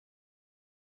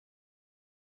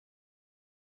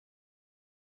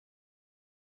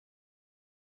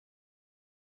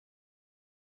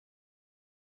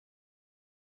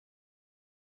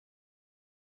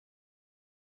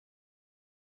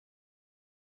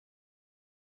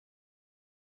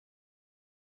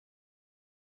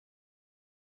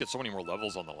get so many more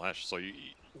levels on the Lesh. So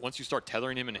once you start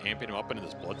tethering him and amping him up into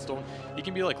this Bloodstone, he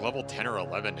can be like level 10 or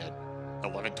 11 at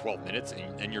 11, 12 minutes,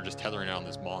 and you're just tethering on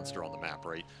this monster on the map,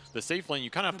 right? The safe lane, you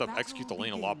kind of have to execute the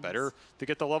lane a lot better to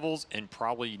get the levels, and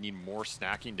probably you need more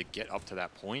snacking to get up to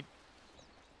that point.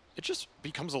 It just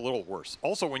becomes a little worse.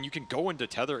 Also, when you can go into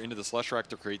tether into the Slush Rack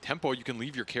to create tempo, you can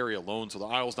leave your carry alone, so the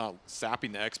Isle's not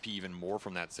sapping the XP even more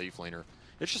from that safe laner.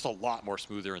 It's just a lot more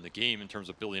smoother in the game in terms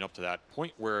of building up to that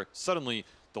point where suddenly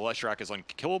the Slush Rack is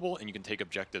unkillable and you can take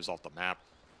objectives off the map.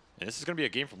 And this is going to be a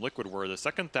game from Liquid where the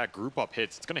second that group up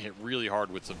hits, it's going to hit really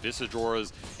hard with some Visage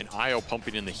Auras, an IO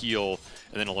pumping in the heal,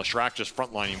 and then a Leshrac just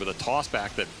frontlining with a toss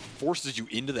back that forces you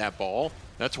into that ball.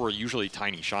 That's where usually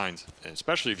Tiny shines, and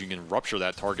especially if you can rupture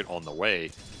that target on the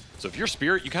way. So if you're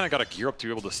Spirit, you kind of got to gear up to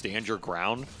be able to stand your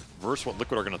ground versus what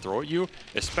Liquid are going to throw at you,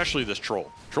 especially this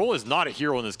Troll. Troll is not a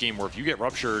hero in this game where if you get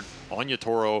ruptured on your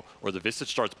Toro or the Visage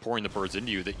starts pouring the birds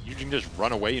into you, that you can just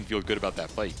run away and feel good about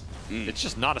that fight. It's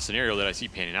just not a scenario that I see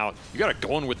panning out. You got to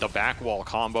go in with the back wall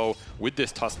combo with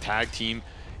this Tusk tag team.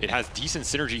 It has decent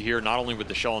synergy here, not only with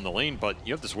the Shell in the lane, but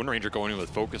you have this Wind Ranger going in with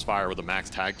Focus Fire with a max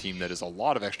tag team that is a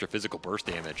lot of extra physical burst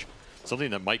damage.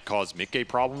 Something that might cause mid-game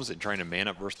problems in trying to man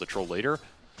up versus the Troll later.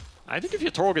 I think if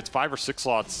your Troll gets 5 or 6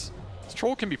 slots, this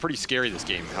Troll can be pretty scary this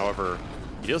game. However,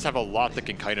 he does have a lot that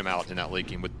can kite him out in that late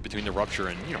game with between the Rupture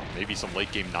and, you know, maybe some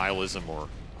late game Nihilism or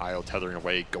IO tethering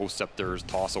away, Ghost Scepters,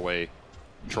 toss away.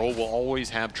 Troll will always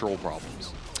have Troll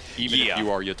problems, even if you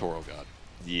are Yatoro God.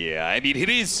 Yeah, I mean, it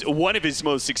is one of his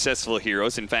most successful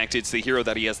heroes. In fact, it's the hero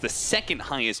that he has the second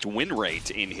highest win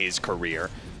rate in his career.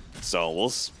 So we'll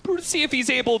see if he's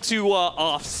able to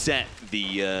offset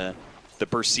the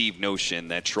perceived notion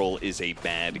that Troll is a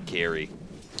bad carry.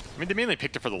 I mean, they mainly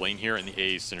picked it for the lane here and the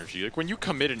AA synergy. Like, when you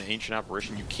commit an Ancient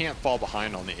Apparition, you can't fall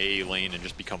behind on the AA lane and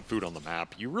just become food on the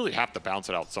map. You really have to bounce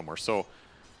it out somewhere. So,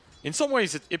 in some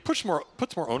ways, it puts more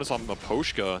onus on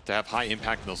Miposhka to have high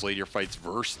impact in those later fights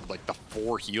versus, like, the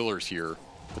 4 healers here,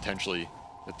 potentially,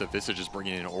 that the Visage is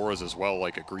bringing in auras as well,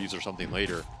 like a Greaves or something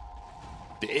later.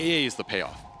 The AA is the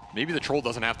payoff. Maybe the Troll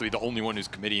doesn't have to be the only one who's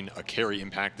committing a carry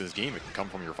impact in this game. It can come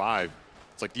from your 5.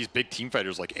 It's like these big team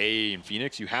fighters like AA and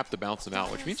Phoenix, you have to bounce them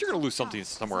out, which means you're going to lose something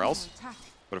somewhere else.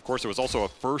 But of course, it was also a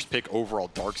first pick overall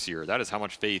Darkseer. That is how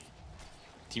much faith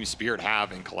Team Spirit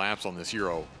have in Collapse on this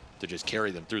hero to just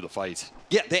carry them through the fight.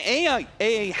 Yeah, the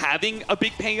AA having a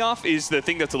big payoff is the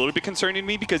thing that's a little bit concerning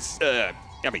me because, I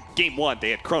mean, game 1,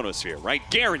 they had Chronosphere, right?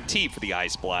 Guaranteed for the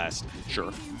Ice Blast.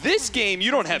 Sure. This game,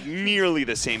 you don't have nearly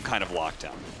the same kind of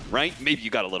lockdown, right? Maybe you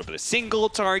got a little bit of single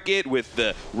target with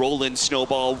the roll-in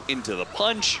snowball into the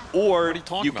punch, or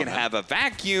you can have a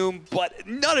vacuum, but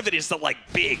none of it is the, like,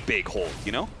 big hold,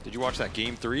 you know? Did you watch that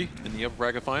game 3 in the Upper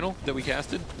Bracket Final that we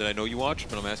casted? That I know you watched,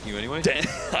 but I'm asking you anyway?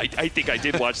 I think I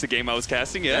did watch the game I was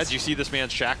casting, yes. Did you see this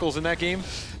man's shackles in that game?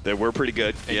 They were pretty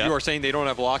good, and you are saying they don't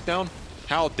have lockdown?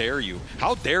 How dare you?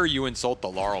 How dare you insult the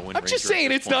Laurel Wind Ranger? I'm just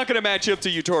saying it's not going to match up to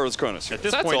Yutoro's Chronosphere. At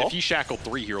this point, if he shackled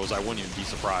 3 heroes, I wouldn't even be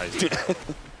surprised.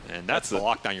 And that's the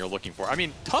lockdown you're looking for. I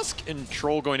mean, Tusk and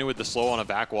Troll going in with the slow on a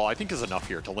back wall, I think is enough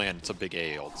here to land some big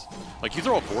AA ults. Like, you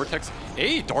throw a Vortex,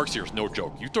 AA Darkseer is no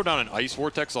joke. You throw down an Ice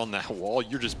Vortex on that wall,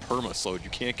 you're just perma-slowed. You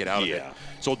can't get out of it.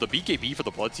 So the BKB for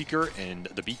the Bloodseeker and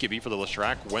the BKB for the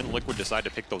Leshrac, when Liquid decide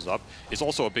to pick those up, is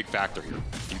also a big factor here.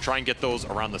 You try and get those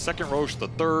around the 2nd Roche, the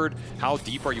 3rd. How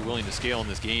deep are you willing to scale in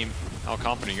this game? How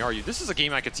confident are you? This is a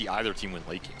game I could see either team win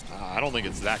late game. I don't think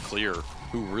it's that clear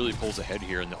who really pulls ahead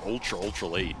here in the ultra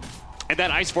late. And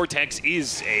that Ice Vortex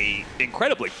is a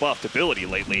incredibly buffed ability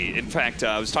lately. In fact,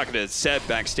 I was talking to Seb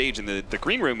backstage in the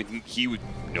green room, and he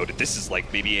noted this is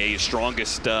like maybe AA's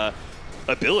strongest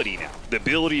ability now. The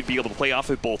ability to be able to play off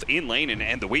it both in lane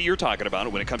and the way you're talking about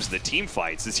it when it comes to the team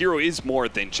fights. This hero is more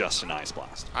than just an Ice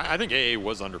Blast. I think AA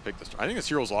was underpicked. I think this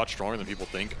hero is a lot stronger than people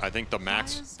think. I think the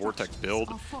max Vortex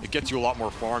build, it gets you a lot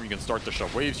more farm. You can start to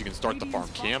shove waves. You can start to farm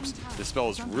camps. This spell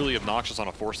is really obnoxious on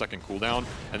a 4-second cooldown.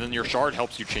 And then your shard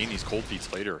helps you chain these cold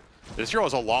feats later. This hero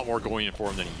has a lot more going in for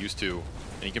him than he used to.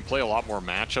 And he can play a lot more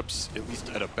matchups, at least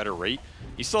at a better rate.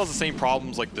 He still has the same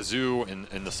problems like the Zoo and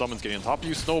the summons getting on top of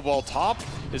you. Snowball top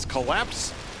is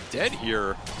Collapse dead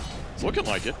here. It's looking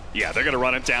like it. Yeah, they're going to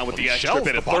run him down with the extra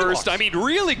bit of burst. I mean,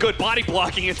 really good body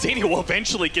blocking, and Zania will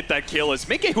eventually get that kill as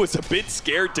Mike was a bit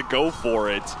scared to go for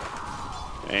it.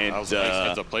 And that was a nice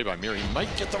heads-up play by Mir. He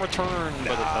might get the return.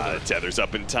 But Tether's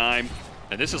up in time.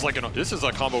 And this is like this is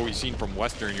a combo we've seen from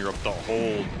Western Europe the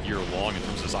whole year long in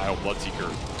terms of this IO Bloodseeker.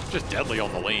 Just deadly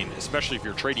on the lane, especially if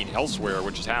you're trading elsewhere,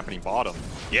 which is happening bottom.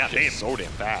 Yeah, it's so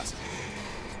damn fast.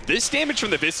 This damage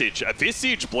from the Visage, a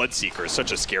Visage Bloodseeker is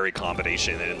such a scary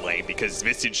combination in lane because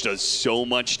Visage does so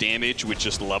much damage with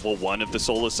just level 1 of the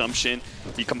Soul Assumption.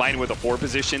 You combine it with a 4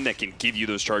 position that can give you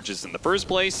those charges in the first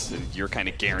place, and you're kind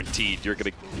of guaranteed you're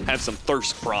going to have some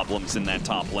thirst problems in that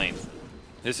top lane.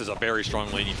 This is a very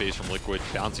strong laning phase from Liquid,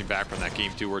 bouncing back from that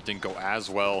game 2 where it didn't go as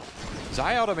well.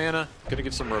 Zai out of mana, gonna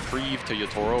give some reprieve to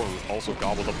Yatoro, who also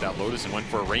gobbled up that Lotus and went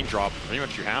for a raindrop. Pretty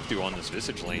much you have to on this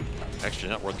Visage lane. Extra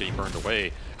net worth getting burned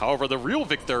away. However, the real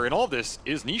victor in all this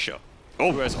is Nisha,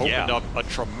 who has opened up a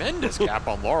tremendous gap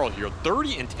on Laurel here.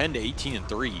 30 and 10 to 18 and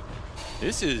 3.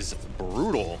 This is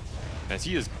brutal, as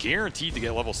he is guaranteed to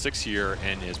get level 6 here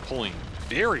and is pulling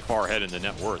very far ahead in the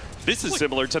net worth. This is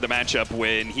similar to the matchup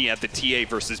when he had the TA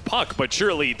versus Puck, but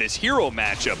surely this hero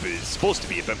matchup is supposed to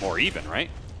be a bit more even, right?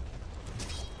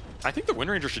 I think the Wind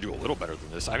Ranger should do a little better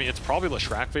than this. I mean, it's probably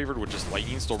Leshrac favored with just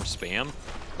Lightning Storm spam,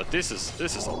 but this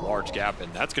is a large gap,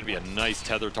 and that's going to be a nice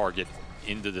tether target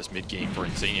into this mid game for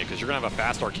Insania, because you're going to have a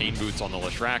fast Arcane Boots on the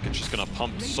Leshrac. It's just going to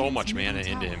pump so much mana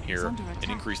into him here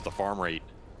and increase the farm rate.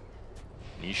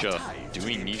 Nisha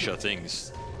doing Nisha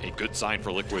things. A good sign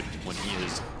for Liquid when he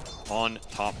is on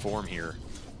top form here.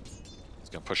 He's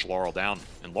going to push Laurel down.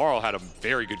 And Laurel had a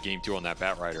very good game too on that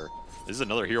Batrider. This is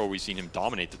another hero we've seen him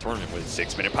dominate the tournament with.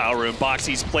 6-minute power room.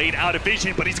 Boxy's played out of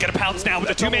vision, but he's going to pounce now with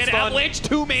a 2-man avalanche.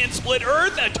 2-man split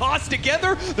earth, a toss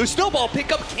together. The snowball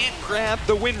pickup can't grab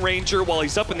the Wind Ranger while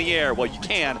he's up in the air. Well, you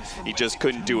can. He just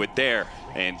couldn't do it there.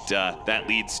 And that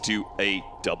leads to a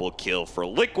double kill for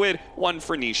Liquid. 1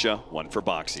 for Nisha, 1 for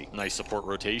Boxy. Nice support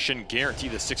rotation. Guarantee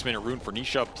the 6-minute rune for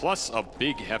Nisha, plus a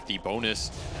big hefty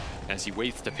bonus as he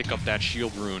waits to pick up that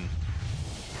shield rune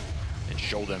and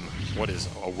show them what is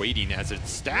awaiting, as it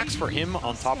stacks for him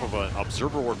on top of an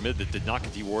Observer Ward mid that did not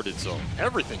get dewarded. So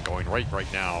everything going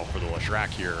right now for the Leshrac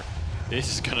here.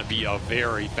 This is going to be a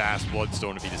very fast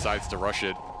Bloodstone if he decides to rush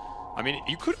it. I mean,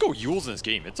 you could go Yules in this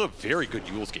game. It's a very good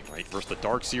Yules game, right? Versus the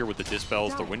Darkseer with the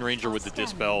Dispels, the Wind Ranger with the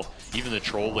Dispel, even the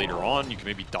Troll later on. You can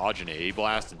maybe dodge an AA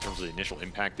Blast in terms of the initial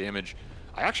impact damage.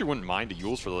 I actually wouldn't mind the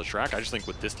Yules for the Leshrac. I just think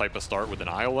with this type of start with an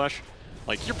Iolash,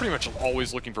 like, you're pretty much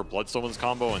always looking for Bloodstone in this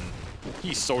combo, and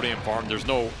he's so damn farmed. There's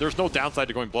no downside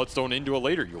to going Bloodstone into a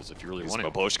later Yules if you really want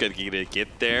it. Boboshka gonna get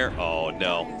there? Oh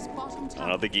no. I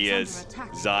don't think he is.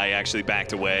 Zai actually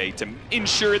backed away to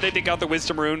ensure they got the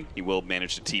Wisdom Rune. He will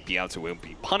manage to TP out, so he won't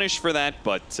be punished for that,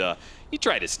 but he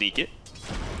tried to sneak it.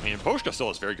 I mean, Boboshka still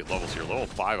has very good levels here. Level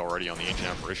 5 already on the Ancient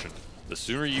Apparition. The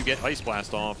sooner you get Ice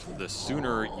Blast off, the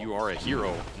sooner you are a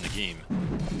hero in the game.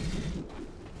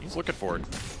 He's looking for it.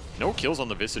 No kills on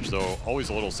the Visage, though. Always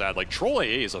a little sad. Like, Troll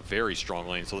AA is a very strong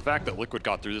lane, so the fact that Liquid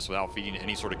got through this without feeding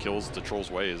any sort of kills to Troll's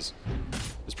way is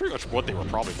pretty much what they were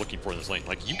probably looking for in this lane.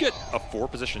 Like, you get a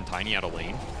 4-position Tiny out of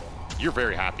lane, you're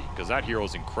very happy, because that hero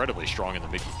is incredibly strong in the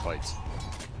mid-game fights.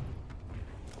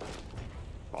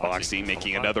 Boxy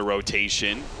making another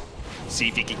rotation. See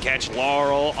if he can catch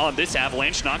Laurel on this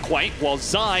avalanche. Not quite, while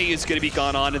Zai is going to be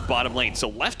gone on in the bottom lane. So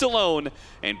left alone,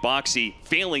 and Boxy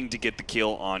failing to get the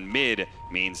kill on mid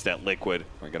means that Liquid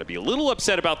are going to be a little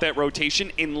upset about that rotation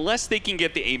unless they can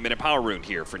get the 8-minute power rune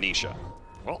here for Nisha.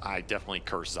 Well, I definitely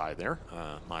cursed Zai there.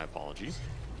 My apologies.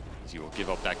 As you will give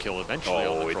up that kill eventually.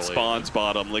 Oh, it spawns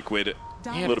bottom. Liquid,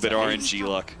 a little bit of RNG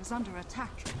luck.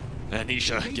 And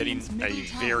Nisha getting a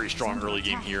very strong early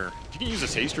game here. If you can use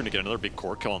this haste rune to get another big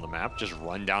core kill on the map, just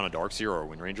run down a Darkseer or a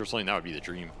Wind Ranger or something, that would be the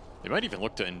dream. They might even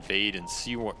look to invade and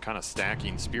see what kind of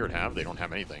stacking Spirit have. They don't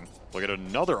have anything. Look at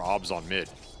another Obs on mid.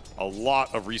 A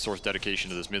lot of resource dedication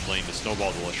to this mid lane to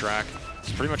snowball the Leshrac.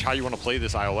 It's pretty much how you want to play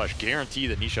this Iolash. Guarantee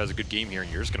that Nisha has a good game here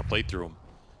and you're just going to play through him.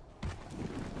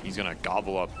 He's going to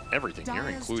gobble up everything here,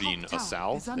 including a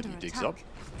salve that he digs up.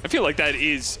 I feel like that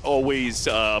is always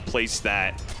a place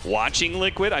that watching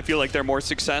Liquid, I feel like they're more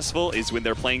successful is when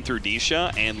they're playing through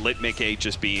Nisha and let Mickey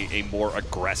just be a more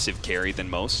aggressive carry than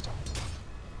most.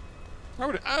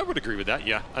 I would agree with that,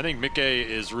 yeah. I think Mickey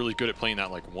is really good at playing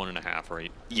that like 1.5,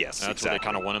 right? Yes, that's exactly what they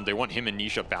kind of want him. They want him and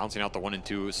Nisha bouncing out the 1 and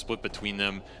 2, split between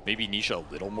them. Maybe Nisha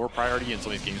a little more priority in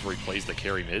some of these games where he plays the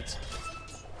carry mids.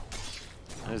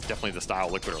 That is definitely the style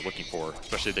Liquid are looking for,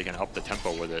 especially if they can up the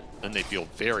tempo with it. Then they feel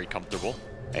very comfortable.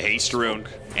 A haste rune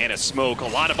and a smoke. A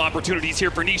lot of opportunities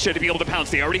here for Nisha to be able to pounce.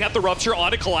 They already have the Rupture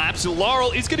on a collapse.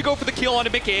 Laurel is going to go for the kill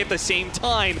onto Mickey at the same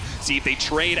time. See if they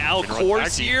trade out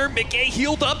cores here. Mickey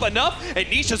healed up enough, and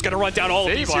Nisha's going to run down all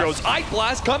of these heroes. Ice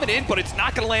Blast coming in, but it's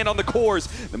not going to land on the cores.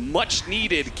 The much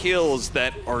needed kills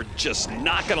that are just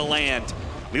not going to land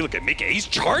Look at Mika. He's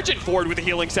charging forward with a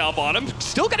healing salve on him.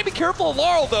 Still got to be careful of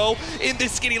Laurel, though, in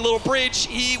this skinny little bridge.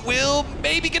 He will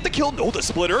maybe get the kill. No, the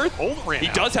split earth. He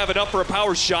does have enough for a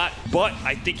power shot, but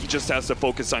I think he just has to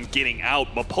focus on getting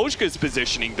out. Miposhka's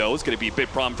positioning, though, is going to be a big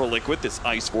problem for Liquid. This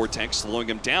ice vortex slowing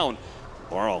him down.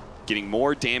 Laurel getting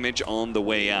more damage on the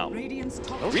way out.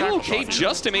 Relocate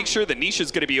just to make sure that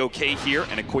Nisha's going to be okay here,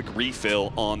 and a quick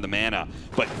refill on the mana.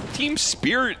 But Team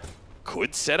Spirit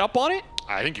could set up on it.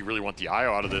 I think you really want the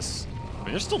IO out of this. I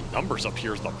mean, there's still numbers up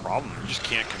here is the problem. You just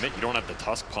can't commit. You don't have the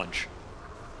Tusk Punch.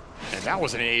 And that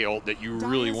was an AA ult that you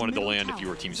really wanted to land if you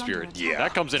were Team Spirit. Yeah.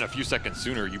 That comes in a few seconds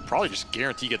sooner. You probably just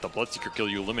guarantee get the Bloodseeker kill.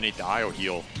 You eliminate the IO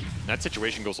heal. And that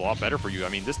situation goes a lot better for you. I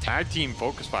mean, this tag team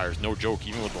focus fire is no joke,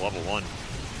 even with the level 1.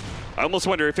 I almost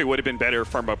wonder if it would have been better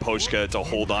for Miposhka to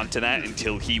hold on to that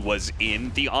until he was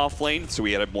in the off lane, so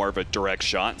he had more of a direct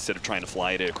shot instead of trying to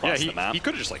fly it across the map. He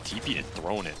could have just like TP'd and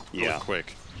thrown it really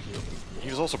quick. He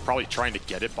was also probably trying to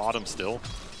get it bottom still.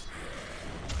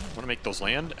 Want to make those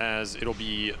land, as it'll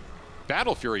be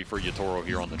Battle Fury for Yatoro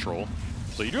here on the Troll.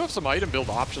 So you do have some item build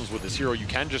options with this hero. You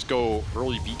can just go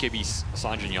early BKB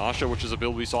Sanjin Yasha, which is a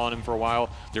build we saw on him for a while.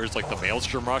 There's like the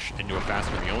Maelstrom Rush into a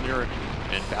faster Mjolnir.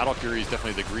 And Battle Fury is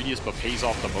definitely the greediest, but pays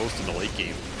off the most in the late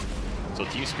game. So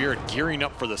Team Spirit gearing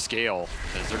up for the scale,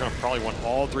 as they're going to probably want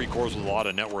all 3 cores with a lot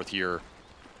of net worth here.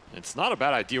 It's not a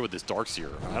bad idea with this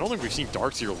Darkseer. I don't think we've seen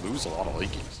Darkseer lose a lot of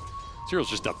late games. This hero's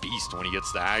just a beast when he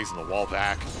gets the Ags and the wall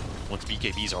back once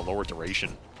BKBs are lower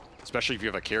duration. Especially if you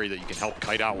have a carry that you can help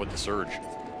kite out with the Surge.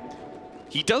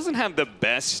 He doesn't have the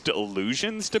best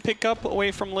illusions to pick up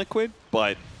away from Liquid,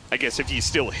 but I guess if he's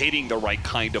still hitting the right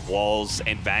kind of walls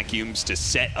and vacuums to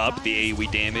set up the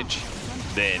AoE damage,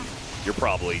 then you're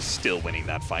probably still winning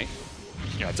that fight.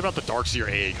 Yeah, it's about the Darkseer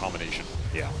AA combination.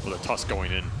 Yeah, with a Tusk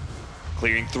going in.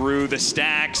 Clearing through the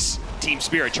stacks. Team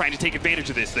Spirit trying to take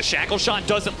advantage of this. The Shackle Shot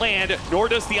doesn't land, nor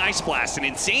does the Ice Blast. And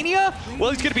Insania,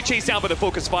 well, he's going to be chased down by the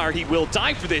Focus Fire. He will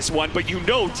die for this one, but you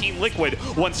know Team Liquid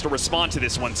wants to respond to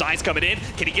this one. Zai's coming in.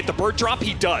 Can he get the bird drop?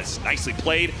 He does. Nicely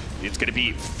played. It's going to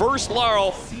be first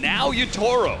Laurel, now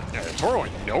Yatoro. Yeah, Yatoro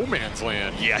in no man's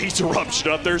land. Yeah, he's erupted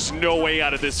up. There's no way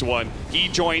out of this one. He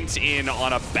joins in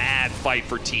on a bad fight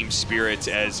for Team Spirit,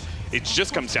 as it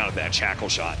just comes down to that Shackle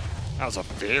Shot. That was a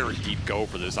very deep go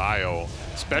for this IO,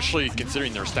 especially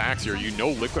considering their stacks here. You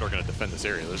know Liquid are going to defend this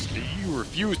area. You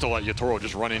refuse to let Yatoro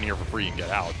just run in here for free and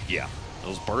get out. Yeah.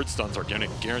 Those bird stuns are going to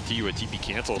guarantee you a TP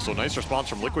cancel. So nice response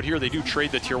from Liquid here. They do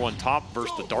trade the tier 1 top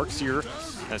versus the Darkseer,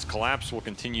 as Collapse will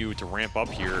continue to ramp up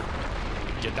here.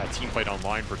 Get that team fight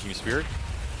online for Team Spirit.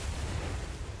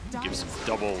 Give some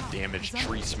double damage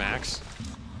tree smacks.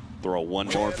 Throw one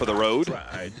more for the road.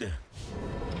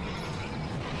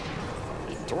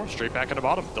 Yatoro straight back at the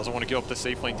bottom. Doesn't want to give up the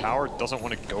safe lane tower. Doesn't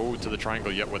want to go to the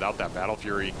triangle yet without that Battle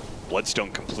Fury. Bloodstone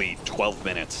complete, 12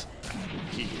 minutes.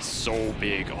 He is so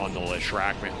big on the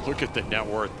Leshrac, man. Look at the net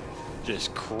worth.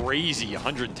 Just crazy.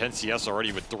 110 CS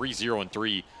already with 3-0 and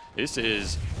 3. This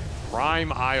is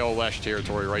prime IO Lesh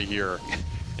territory right here.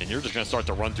 And you're just going to start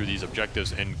to run through these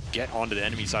objectives and get onto the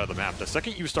enemy side of the map. The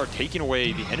second you start taking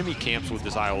away the enemy camps with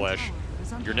this IO Lesh,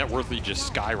 your net worth just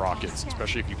skyrockets,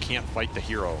 especially if you can't fight the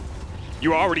hero.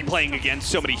 You're already playing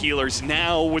against so many healers.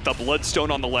 Now with the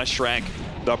Bloodstone on the Leshrac,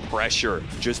 the pressure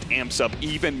just amps up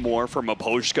even more for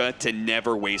Miposhka to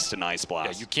never waste an Ice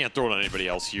Blast. Yeah, you can't throw it on anybody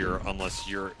else here unless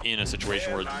you're in a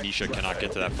situation where Nisha cannot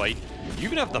get to that fight. You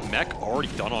even have the mech already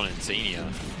done on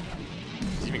Insania.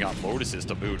 He's even got Lotuses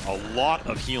to boot. A lot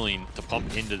of healing to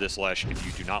pump into this Lesh if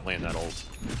you do not land that ult.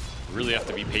 You really have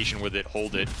to be patient with it,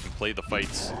 hold it, and play the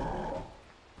fights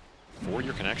for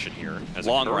your connection here. As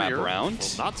long a wrap around.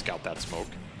 Will not scout that smoke.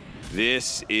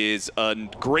 This is a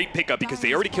great pickup because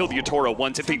they already killed Yatoro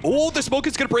once. If they, oh, the smoke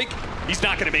is going to break. He's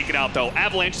not going to make it out, though.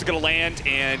 Avalanche is going to land,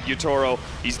 and Yatoro,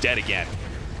 he's dead again.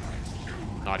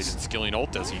 Not even skilling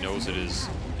ult, as he knows it is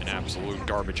an absolute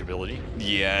garbage ability.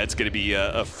 Yeah, it's going to be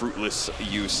a fruitless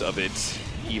use of it,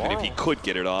 even if he could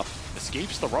get it off.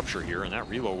 Escapes the rupture here, and that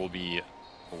reload will be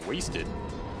wasted.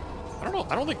 I don't know.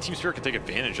 I don't think Team Spirit can take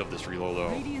advantage of this reload,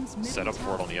 though. Set up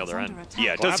for it on the other end.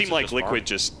 Yeah, it does seem like Liquid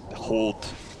just hold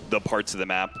the parts of the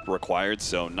map required,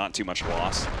 so not too much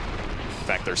loss. In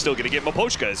fact, they're still going to get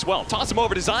Miposhka as well. Toss him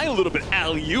over to Zai, a little bit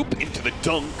alley-oop into the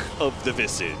dunk of the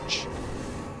Visage.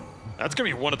 That's going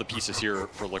to be one of the pieces here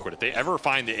for Liquid. If they ever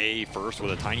find the AA first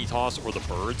with a tiny toss or the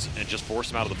birds and just force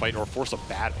them out of the fight or force a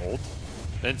bad ult,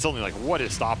 then something like, what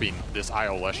is stopping this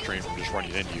IO Lesh train from just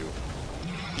running into you?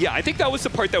 Yeah, I think that was the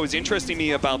part that was interesting to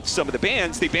me about some of the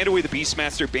bans. They banned away the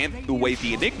Beastmaster, banned away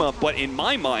the Enigma, but in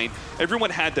my mind, everyone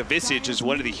had the Visage as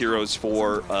one of the heroes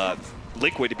for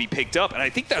Liquid to be picked up, and I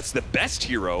think that's the best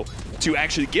hero to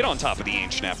actually get on top of the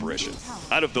Ancient Apparition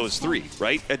out of those three,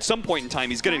 right? At some point in time,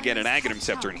 he's going to get an Aghanim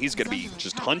Scepter, and he's going to be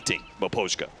just hunting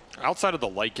Bo5. Outside of the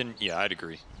Lycan, yeah, I'd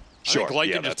agree. Sure. I think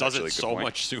Lycan yeah, just does it so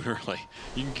much sooner. Like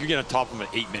you get on top of him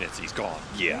at 8 minutes, he's gone.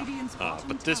 Yeah.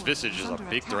 But this Visage is a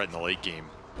big threat in the late game.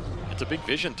 It's a big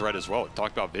vision threat as well. We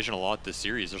talked about vision a lot this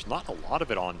series. There's not a lot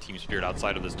of it on Team Spirit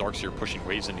outside of this Darkseer pushing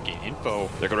waves in to gain info.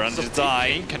 They're going to run into the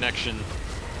eye. Connection.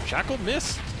 Shackle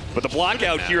missed. But the block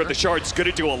out here at the Shard's going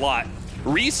to do a lot.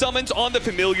 Resummons on the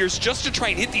Familiars just to try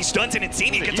and hit these stuns, and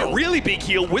Insania gets a really big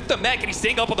heal with the mech, and he's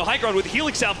staying up on the high ground with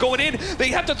Healing Salve going in. They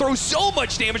have to throw so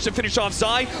much damage to finish off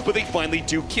Zai, but they finally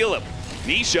do kill him.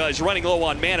 Nisha is running low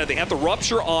on mana. They have the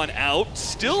Rupture on out.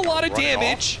 Still a lot of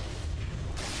damage.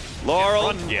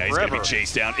 Laurel, yeah, he's going to be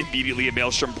chased down immediately. A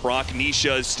Maelstrom proc.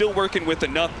 Nisha is still working with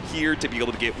enough here to be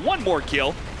able to get one more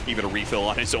kill. Even a refill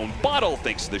on his own bottle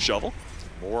thanks to the shovel.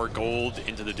 More gold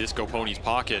into the Disco Pony's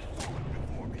pocket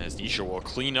as Nisha will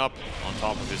clean up on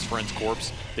top of his friend's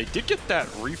corpse. They did get that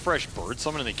refresh bird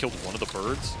summon and they killed one of the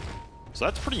birds. So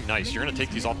that's pretty nice. You're going to take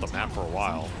these off the map for a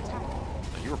while.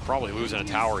 You were probably losing a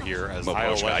tower here as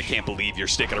I can't believe you're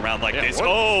sticking around like this. What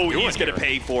oh, he's going to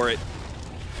pay for it.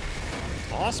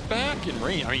 Lost back in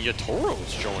range. I mean,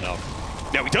 Yatoro's showing up.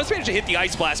 Now, he does manage to hit the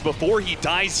Ice Blast before he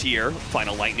dies here.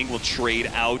 Final Lightning will trade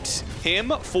out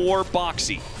him for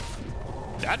Boxy.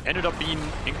 That ended up being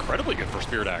incredibly good for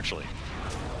Spirit, actually.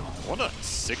 What a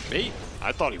sick bait.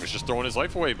 I thought he was just throwing his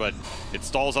life away, but it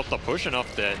stalls up the push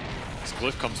enough that this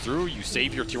glyph comes through, you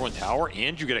save your tier 1 tower,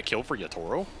 and you get a kill for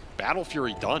Yatoro. Battle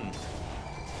Fury done.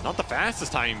 Not the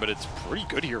fastest timing, but it's pretty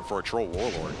good here for a Troll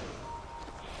Warlord.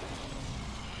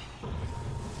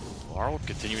 Laurel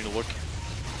continuing to look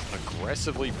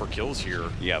aggressively for kills here.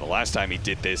 Yeah, the last time he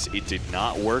did this, it did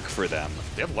not work for them.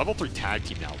 They have level 3 tag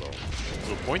team now, though.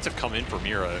 So the points have come in for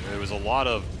Mira. It was a lot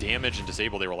of damage and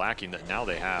disable they were lacking that now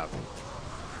they have.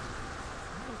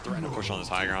 Threatening to push on this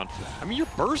high ground. I mean, your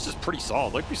burst is pretty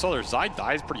solid. Like we saw there, Zai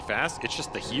dies pretty fast. It's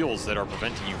just the heals that are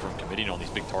preventing you from committing on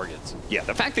these big targets. Yeah,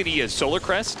 the fact that he has Solar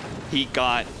Crest, he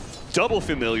got double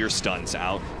Familiar stuns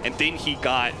out, and then he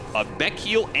got a mech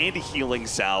heal and a Healing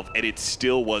Salve, and it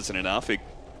still wasn't enough. It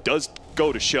does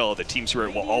go to show that Team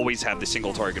Spirit will always have the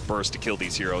single target burst to kill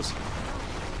these heroes.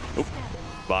 Oop,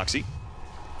 Boxy.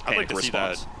 I'd like to see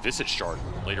that Visage Shard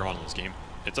later on in this game.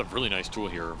 It's a really nice tool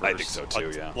here. I think so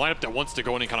too, yeah. Lineup that wants to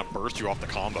go in and kind of burst you off the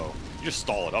combo. You just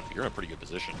stall it up, you're in a pretty good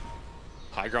position.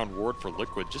 High ground ward for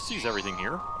Liquid, just sees everything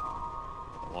here.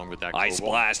 Along with that Ice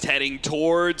Blast heading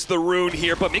towards the rune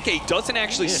here, but Mickey doesn't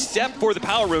actually step for the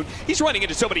power rune. He's running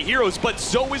into so many heroes, but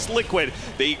so is Liquid.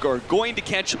 They are going to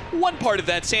catch one part of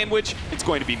that sandwich. It's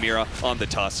going to be Mira on the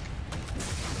Tusk.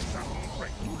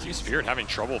 Team Spirit having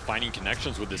trouble finding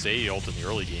connections with this AE ult in the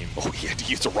early game. Oh, he had to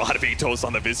use a Rod of Atos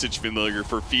on the Visage Familiar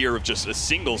for fear of just a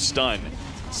single stun,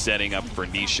 setting up for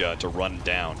Nisha to run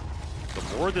down.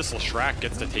 The more this Leshrac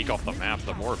gets to take off the map,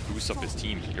 the more it boosts up his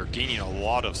team. You're gaining a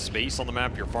lot of space on the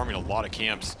map, you're farming a lot of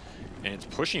camps, and it's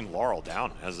pushing Laurel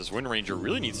down as this Wind Ranger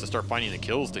really needs to start finding the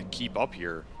kills to keep up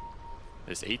here.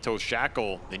 This Atos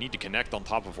Shackle, they need to connect on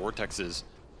top of Vortexes.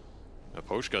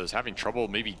 Bo5 is having trouble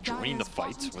maybe joining the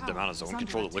fights with the amount of zone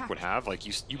control that Liquid have. Like,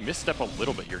 you misstep a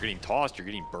little bit, you're getting tossed, you're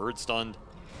getting bird stunned.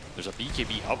 There's a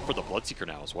BKB up for the Bloodseeker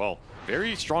now as well.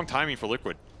 Very strong timing for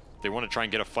Liquid. They want to try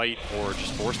and get a fight or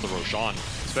just force the Roshan,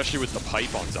 especially with the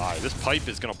pipe on Zai. This pipe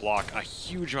is going to block a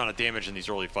huge amount of damage in these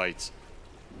early fights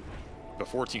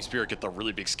before Team Spirit get the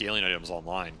really big scaling items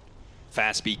online.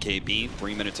 Fast BKB,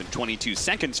 3 minutes and 22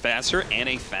 seconds faster, and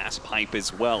a fast pipe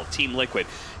as well. Team Liquid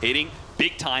hitting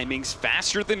big timings,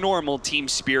 faster than normal. Team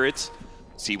Spirits,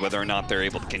 see whether or not they're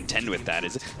able to contend with that.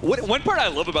 One part I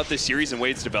love about this series and the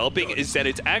way it's developing is that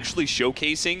it's actually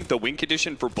showcasing the win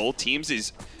condition for both teams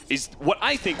is what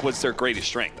I think was their greatest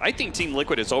strength. I think Team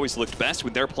Liquid has always looked best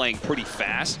when they're playing pretty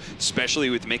fast, especially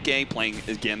with Mickey playing,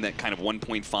 again, that kind of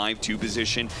 1.5-2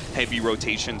 position, heavy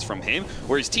rotations from him.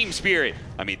 Whereas Team Spirit,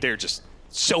 I mean, they're just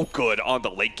so good on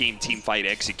the late game team fight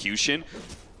execution.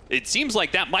 It seems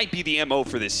like that might be the MO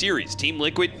for this series. Team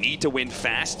Liquid need to win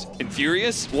fast and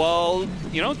furious, while,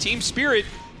 you know, Team Spirit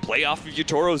play off of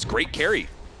Yatoro's great carry.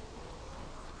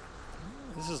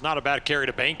 This is not a bad carry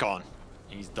to bank on.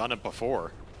 He's done it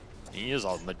before. He is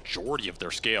a majority of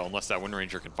their scale, unless that Wind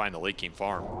Ranger can find the late game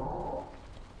farm.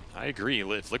 I agree.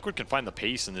 If Liquid can find the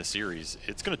pace in this series,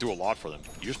 it's going to do a lot for them.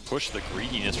 You just push the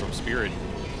greediness from Spirit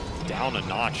down a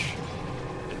notch,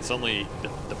 and suddenly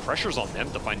the pressure's on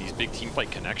them to find these big team fight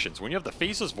connections. When you have the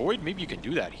Faceless Void, maybe you can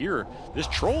do that here. This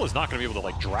Troll is not going to be able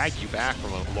to drag you back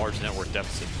from a large network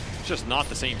deficit. It's just not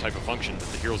the same type of function that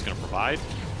the hero's going to provide.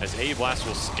 as A Blast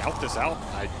will scout this out.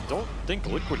 I don't think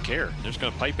Liquid care. They're just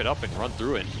going to pipe it up and run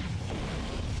through it.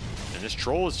 And this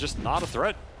Troll is just not a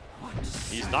threat.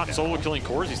 He's not solo killing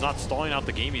cores. He's not stalling out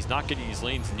the game. He's not getting these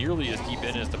lanes nearly as deep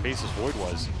in as the Faceless Void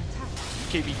was.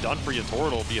 BKB done for Yatoro.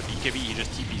 It'll be a BKB he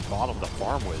just TP's bottom to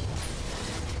farm with.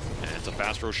 And it's a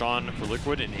fast Roshan for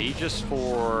Liquid and Aegis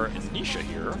for Nisha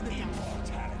here.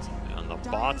 And the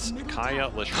bots, Kaya,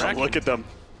 Leshrac. Look at them.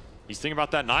 He's thinking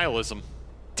about that nihilism.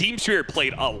 Team Spirit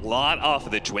played a lot off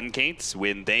of the Twinkates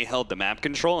when they held the map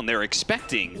control, and they're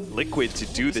expecting Liquid to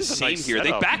do the same nice here.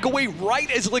 setup. They back away right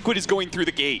as Liquid is going through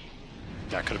the gate.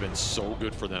 That could have been so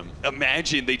good for them.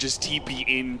 Imagine they just TP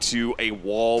into a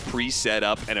wall pre-set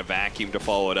up and a vacuum to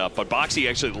follow it up. But Boxy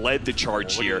actually led the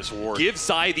charge here. Gives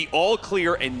Sai the all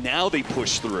clear, and now they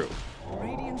push through.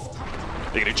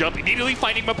 They're going to jump immediately,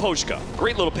 finding Maposhka.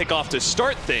 Great little pick off to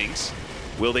start things.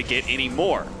 Will they get any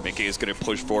more? Mickey is going to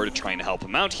push forward to trying to help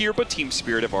him out here, but Team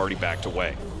Spirit have already backed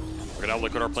away. Look at how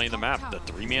Liquid are playing the map. The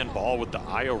 3-man ball with the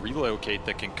IO relocate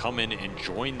that can come in and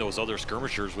join those other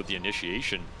skirmishers with the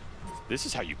initiation. This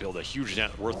is how you build a huge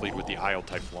net worth lead with the IO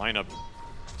type lineup,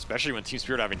 especially when Team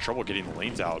Spirit are having trouble getting the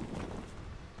lanes out.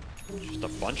 Just a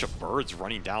bunch of birds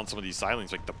running down some of these side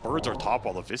lanes. Like, the birds are top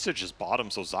while the Visage is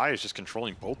bottom, so Zai is just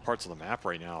controlling both parts of the map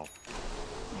right now.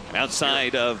 And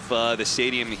outside of the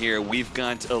stadium here, we've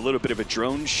got a little bit of a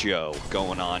drone show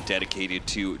going on dedicated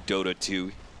to Dota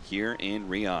 2 here in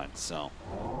Riyadh. So,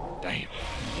 damn.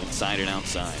 Inside and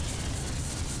outside.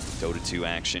 Dota 2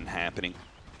 action happening.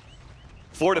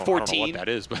 4-14. I don't know what that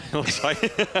is, but it looks like.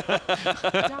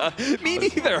 Me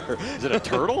neither. Is it a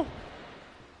turtle?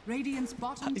 Radiant's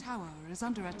bottom tower is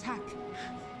under attack.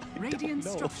 Radiant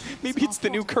Maybe it's the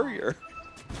new courier.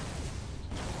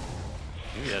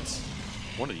 Maybe that's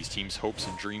one of these teams' hopes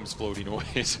and dreams floating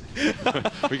away.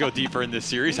 We go deeper in this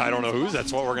series. I don't know whose.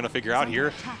 That's what we're going to figure out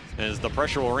here. As the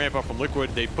pressure will ramp up from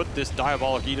Liquid, they put this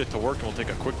Diabolic Edict to work, and we'll take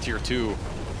a quick tier 2.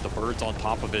 The birds on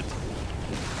top of it.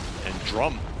 And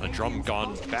a drum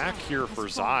gone back here for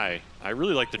Zai. I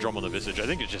really like the drum on the Visage. I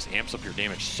think it just amps up your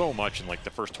damage so much in like the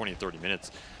first 20 to 30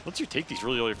 minutes. Once you take these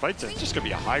really early fights, it's just going to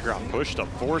be a high ground push to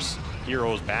force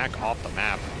heroes back off the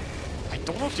map. I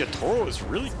don't know if Yatoro is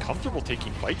really comfortable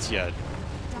taking fights yet.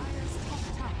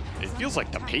 It feels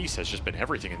like the pace has just been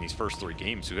everything in these first 3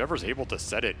 games. Whoever's able to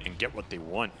set it and get what they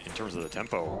want in terms of the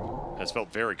tempo has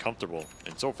felt very comfortable.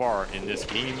 And so far in this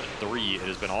game 3, it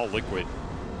has been all Liquid.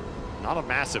 Not a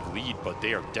massive lead, but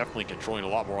they are definitely controlling a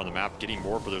lot more on the map, getting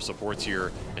more for their supports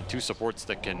here, and 2 supports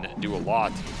that can do a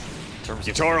lot. In terms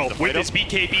of Yatoro with his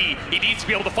BKB, he needs to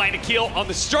be able to find a kill on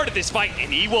the start of this fight,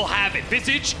 and he will have it.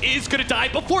 Visage is going to die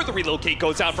before the relocate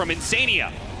goes out from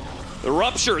Insania. The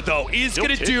Rupture, though, is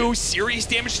going to do serious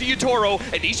damage to Yatoro,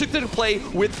 and he's going to play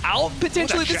without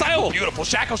potentially this IO. Beautiful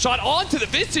Shackle shot onto the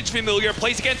Visage familiar,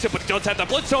 plays against it, but he does have that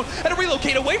Bloodstone, and a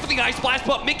relocate away from the Ice Blast,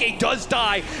 but Mickey does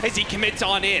die as he commits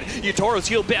on in. Yatoro's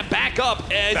healed back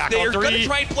up as they're going to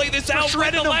try and play this out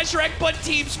with the Leshrac, but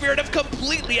Team Spirit have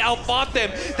completely outfought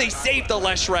them. They saved the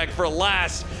Leshrac for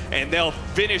last, and they'll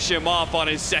finish him off on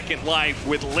his second life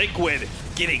with Liquid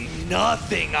getting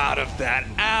nothing out of that.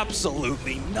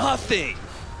 Absolutely nothing.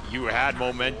 You had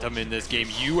momentum in this game.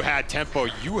 You had tempo.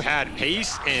 You had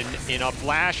pace. And in a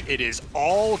flash, it is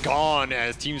all gone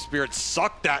as Team Spirit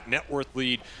sucked that net worth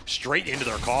lead straight into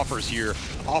their coffers here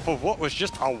off of what was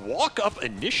just a walk-up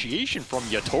initiation from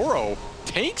Yatoro.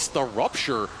 Takes the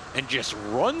Rupture and just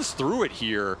runs through it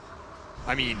here.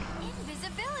 I mean,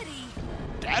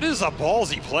 that is a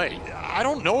ballsy play. I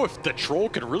don't know if the Troll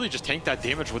could really just tank that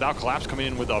damage without Collapse coming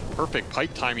in with a perfect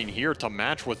pipe timing here to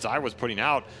match what Zai was putting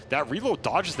out. That reload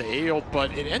dodges the A ult,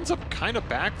 but it ends up kind of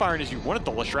backfiring as you wanted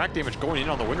the Leshrac damage going in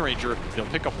on the Wind Ranger. They'll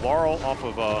pick up Laurel off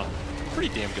of a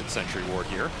pretty damn good Sentry Ward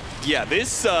here. Yeah,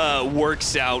 this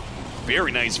works out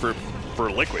very nice for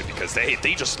Liquid because they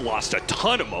just lost a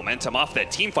ton of momentum off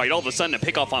that team fight. All of a sudden, a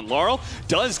pick off on Laurel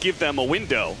does give them a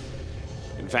window.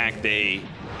 In fact, they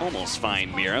almost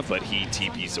find Mira, but he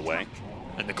TPs away.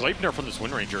 And the Gleipnir from this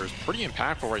Wind Ranger is pretty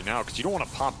impactful right now because you don't want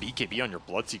to pop BKB on your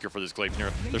Bloodseeker for this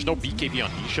Gleipnir. There's no BKB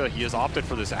on Nisha. He has opted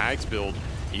for this Ags build.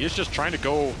 He is just trying to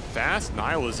go fast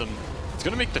Nihilism. It's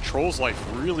going to make the Troll's life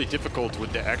really difficult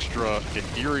with the extra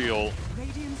ethereal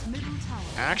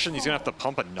action he's going to have to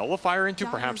pump a Nullifier into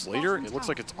perhaps later. It looks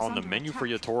like it's on the menu for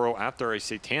Yatoro after a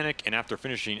Satanic and after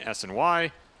finishing S and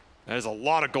Y. That is a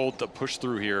lot of gold to push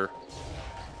through here.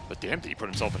 But damn, he put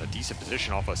himself in a decent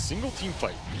position off a single team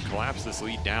fight. Collapse this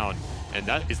lead down, and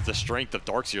that is the strength of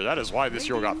Darkseer. That is why this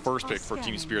hero got first pick for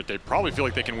Team Spirit. They probably feel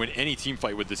like they can win any team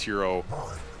fight with this hero,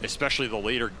 especially the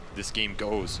later this game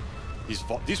goes.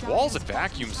 These walls and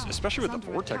vacuums, especially with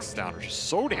the vortex down, are just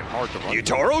so damn hard to run.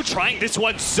 Yotaro trying this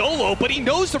one solo, but he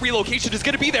knows the relocation is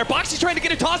going to be there. Boxy's trying to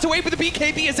get a toss away, but the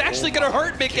BKB is actually going to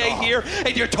hurt Mickey here. And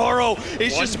Yotaro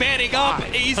is just manning up.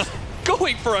 He's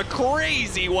going for a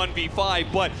crazy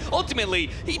 1v5, but ultimately,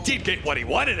 he did get what he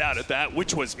wanted out of that,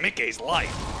 which was Mickey's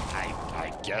life.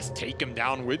 I guess take him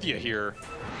down with you here.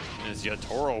 As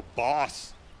Yotaro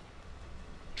boss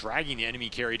dragging the enemy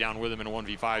carry down with him in a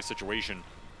 1v5 situation.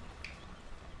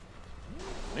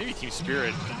 Maybe Team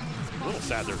Spirit, a little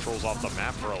sad their Trolls off the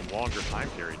map for a longer time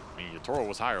period. I mean, Yotaro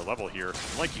was higher level here.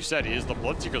 Like you said, is the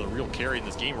Bloodseeker the real carry in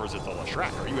this game, or is it the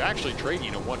Leshrac? Are you actually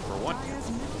trading a 1-for-1?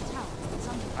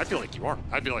 I feel like you are.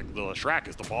 I feel like the Leshrac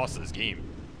is the boss of this game,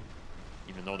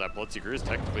 even though that Bloodseeker is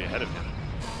technically ahead of him.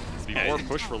 It'll be more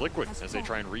push for Liquid as they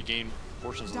try and regain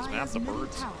portions of this map. The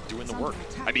Birds doing the work.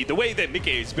 I mean, the way that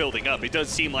Mickey is building up, it does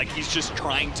seem like he's just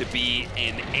trying to be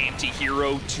an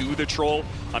anti-hero to the Troll.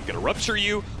 I'm going to rupture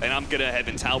you, and I'm going to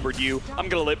Heaven's Halberd you. I'm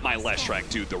going to let my Leshrac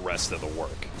do the rest of the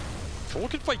work. Troll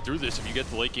can fight through this if you get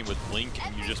the late game with Blink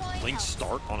and you just Blink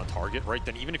start on a target, right?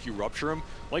 Then even if you rupture him,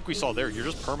 like we saw there, you're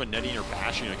just perma-netting or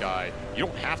bashing a guy. You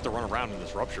don't have to run around in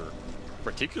this rupture,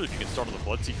 particularly if you can start on the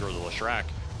Bloodseeker or the Leshrac.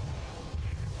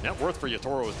 Net worth for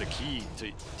Yotaro is the key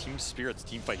to Team Spirit's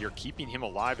team fight here. Keeping him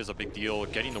alive is a big deal.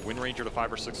 Getting the Wind Ranger to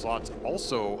 5 or 6 slots,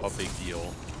 also a big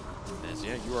deal. As,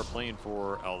 yeah, you are playing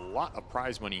for a lot of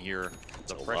prize money here.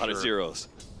 The a lot of zeros.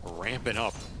 Ramping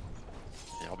up.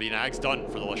 It'll be an Ag's done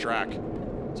for the Leshrac.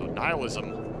 So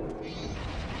Nihilism,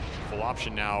 full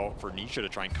option now for Nisha to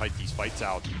try and kite these fights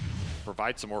out.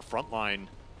 Provide some more frontline.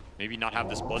 Maybe not have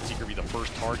this Bloodseeker be the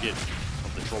first target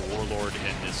of the Troll Warlord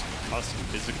and this Tusk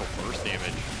physical burst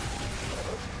damage.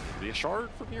 Be a shard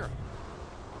from here.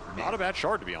 Not a bad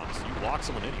shard, to be honest. You lock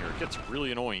someone in here, it gets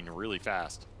really annoying really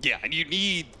fast. Yeah, and you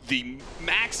need the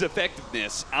max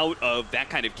effectiveness out of that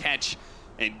kind of catch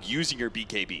and using your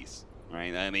BKBs,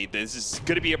 right? I mean, this is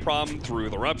going to be a problem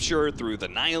through the Rupture, through the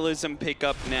Nihilism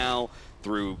pickup now,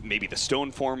 through maybe the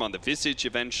Stone Form on the Visage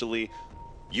eventually.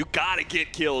 You gotta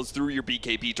get kills through your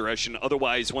BKB direction,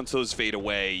 otherwise once those fade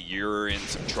away, you're in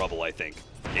some trouble, I think.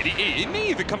 It may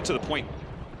even come to the point,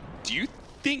 do you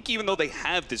think even though they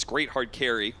have this great hard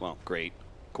carry, well, great,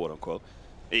 quote unquote,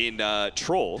 in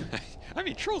Troll. I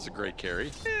mean, Troll's a great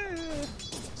carry.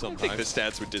 I think the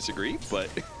stats would disagree, but.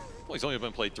 Well, he's only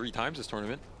been played 3 times this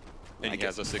tournament, and he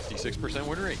has a 66%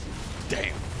 win rate.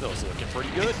 Damn. Those looking pretty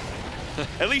good.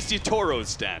 At least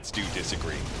Yotoro's stats do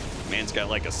disagree. Man's got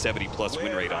like a 70+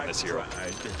 win rate on this hero.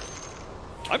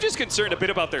 I'm just concerned a bit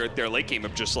about their late game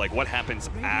of just like what happens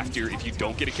after if you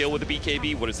don't get a kill with the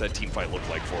BKB. What does that team fight look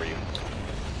like for you?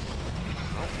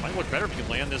 Well, might look better if you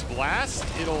can land this blast.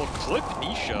 It'll clip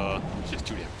Nisha. It's just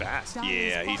too damn fast.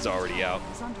 Yeah, he's already out.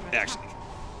 Actually,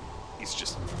 he's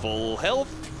just full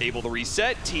health, able to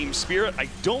reset. Team Spirit, I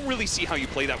don't really see how you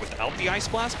play that without the Ice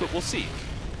Blast, but we'll see.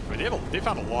 I mean, they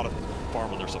found a lot of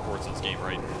farm on their supports in this game,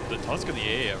 right? The Tusk and the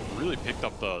AA have really picked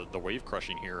up the wave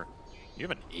crushing here. You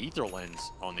have an Aether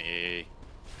Lens on the AA.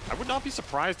 I would not be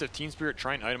surprised if Team Spirit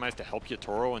try and itemize to help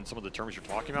Yotaro in some of the terms you're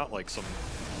talking about, like some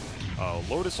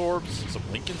Lotus Orbs, some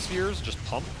Lincoln Spheres, just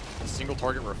pump a single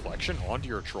target reflection onto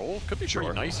your Troll. Could be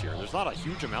pretty nice here. There's not a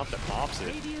huge amount that pops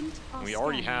it. And we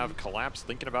already have Collapse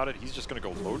thinking about it. He's just going to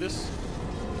go Lotus.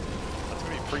 That's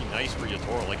going to be pretty nice for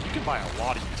Yotaro. Like, you can buy a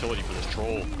lot of utility for this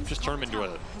Troll. Just turn him into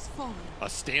a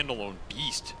standalone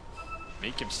beast.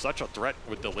 Make him such a threat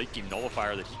with the late game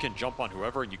nullifier that he can jump on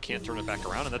whoever and you can't turn it back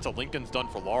around. And that's a Lincoln's done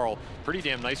for Laurel. Pretty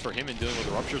damn nice for him in dealing with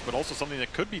the Ruptures, but also something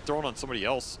that could be thrown on somebody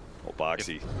else. Oh,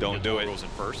 Boxy, don't do it. Goes in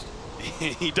first.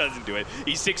 He doesn't do it.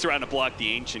 He sticks around to block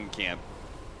the Ancient camp.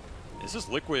 This is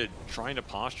Liquid trying to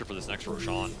posture for this next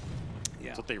Roshan. Yeah.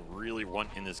 That's what they really want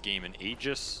in this game. And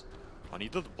Aegis on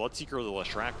either the Bloodseeker or the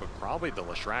Leshrac, but probably the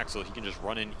Leshrac, so he can just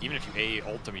run in. Even if you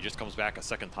ult him, he just comes back a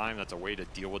second time. That's a way to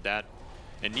deal with that.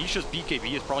 And Nisha's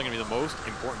BKB is probably going to be the most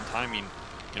important timing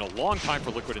in a long time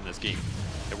for Liquid in this game.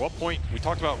 At what point, we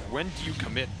talked about when do you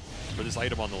commit for this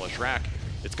item on the Leshrac.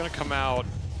 It's going to come out,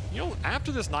 you know,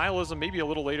 after this Nihilism, maybe a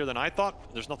little later than I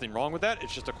thought. There's nothing wrong with that.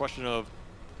 It's just a question of,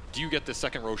 do you get the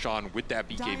second Roshan with that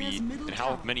BKB, and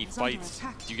how many fights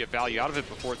do you get value out of it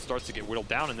before it starts to get whittled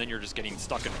down, and then you're just getting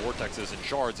stuck in vortexes and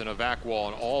shards and a vac wall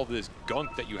and all this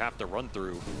gunk that you have to run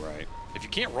through. Right. If you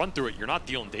can't run through it, you're not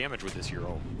dealing damage with this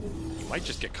hero. You might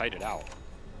just get kited out.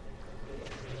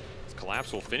 This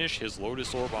Collapse will finish his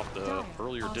Lotus Orb off the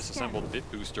earlier disassembled Bit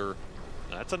Booster.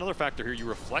 Now, that's another factor here. You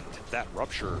reflect that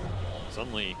Rupture.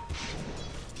 Suddenly,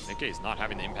 Nikkei is not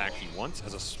having the impact he wants,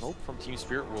 as a smoke from Team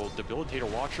Spirit will debilitate a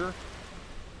Watcher.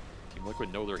 Team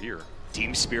Liquid know they're here.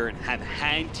 Team Spirit have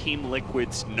had Team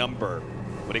Liquid's number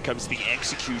when it comes to the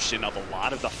execution of a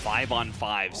lot of the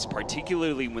 5-on-5s,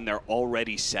 particularly when they're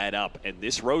already set up. And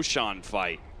this Roshan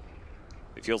fight,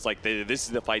 it feels like this is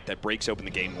the fight that breaks open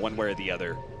the game one way or the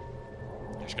other.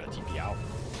 They're just going to TP out.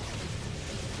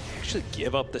 Actually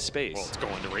give up the space. Well, it's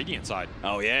going to Radiant side.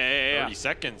 Oh, yeah. 30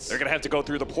 seconds. They're going to have to go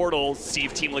through the portal, see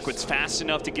if Team Liquid's fast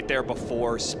enough to get there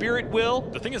before Spirit will.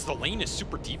 The thing is, the lane is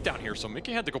super deep down here, so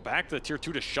Mickey had to go back to the tier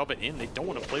 2 to shove it in. They don't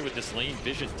want to play with this lane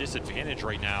vision disadvantage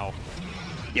right now.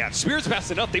 Yeah, if Spirit's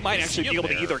fast enough, they might actually be able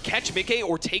to either catch Mickey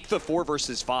or take the 4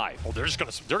 versus 5. Oh, they're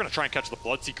gonna try and catch the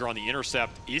Bloodseeker on the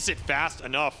intercept. Is it fast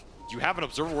enough? You have an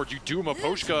observer ward. You do.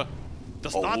 Maposhka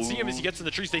does not see him as he gets in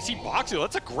the trees. They see Boxy.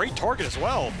 That's a great target as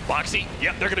well. Boxy,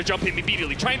 yep, they're gonna jump in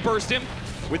immediately. Try and burst him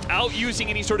without using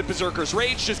any sort of Berserker's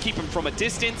Rage. Just keep him from a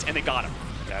distance, and they got him.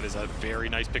 That is a very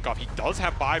nice pickoff. He does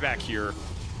have buyback here.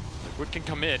 Liquid can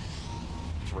commit.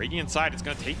 It's Radiant side. It's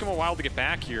gonna take him a while to get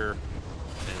back here.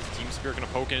 And Team Spirit gonna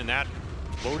poke in that.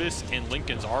 Lotus and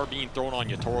Lincolns are being thrown on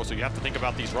Yatoro, so you have to think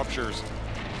about these ruptures.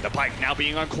 The pipe now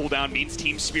being on cooldown means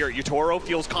Team Spirit. Yatoro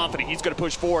feels confident. He's going to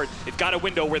push forward. They've got a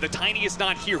window where the Tiny is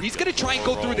not here. He's going to try and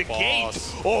go through the gate.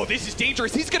 Oh, this is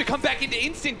dangerous. He's going to come back into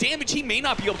instant damage. He may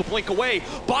not be able to blink away.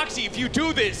 Boxy, if you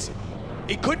do this,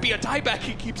 it could be a dieback.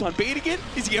 He keeps on baiting it.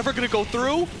 Is he ever going to go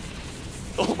through?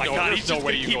 Oh my God, he's just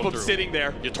going to keep him sitting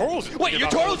there. Yatoro's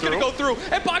going to go through,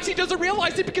 and Boxy doesn't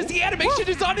realize it because the animation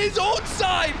is on his own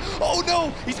side. Oh no,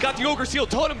 he's got the Ogre Seal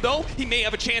Totem though. He may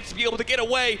have a chance to be able to get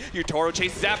away. Yatoro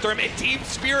chases after him, and Team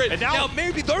Spirit. And now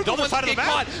maybe they're the ones that get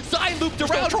caught. Zai looped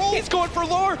around, he's going for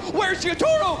lore. Where's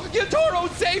Yatoro? Yatoro,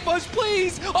 save us,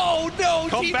 please. Oh no,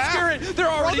 Team Spirit, they're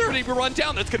already going to run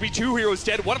down. That's going to be 2 heroes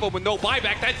dead, one of them with no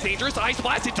buyback. That's dangerous. Ice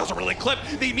Blast, it doesn't really clip.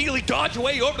 They immediately dodge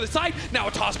away over to the side. Now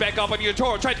a toss back up on Yatoro.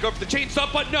 Tried to go for the chain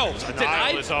stop, but no.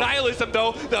 Denied. Nihilism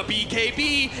though. The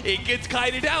BKB, it gets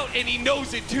kited out, and he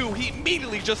knows it too. He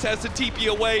immediately just has to TP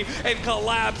away and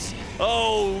collapse.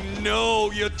 Oh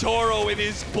no, Yatoro in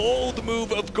his bold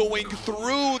move of going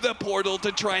through the portal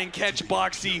to try and catch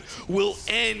Boxy will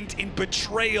end in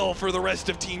betrayal for the rest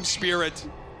of Team Spirit.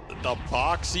 The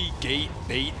Boxy gate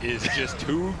bait is just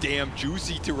too damn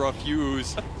juicy to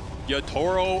refuse.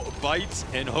 Yatoro bites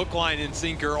and hook, line, and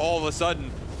sinker all of a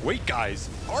sudden. Wait, guys,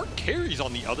 our carry's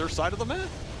on the other side of the map.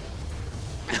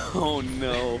 Oh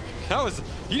no.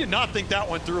 He did not think that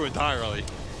went through entirely.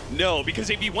 No,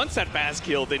 because if he wants that fast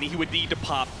kill, then he would need to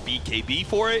pop BKB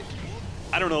for it.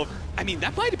 I don't know. I mean,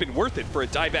 that might have been worth it for a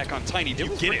dieback on Tiny if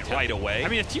you get it right away. I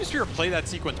mean, if Team Spirit play that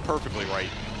sequence perfectly right,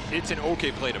 it's an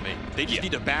okay play to make. They just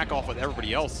need to back off with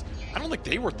everybody else. I don't think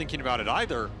they were thinking about it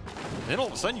either. And then all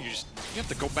of a sudden, you have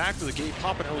to go back to the gate,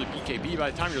 pop an early BKB. By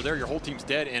the time you're there, your whole team's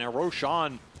dead. And a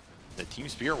Roshan that Team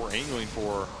Spirit were angling for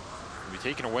will be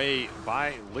taken away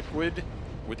by Liquid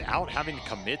without having to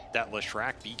commit that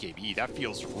Leshrac BKB. That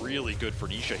feels really good for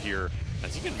Nisha here,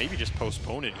 as he can maybe just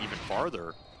postpone it even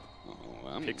farther.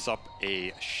 Picks up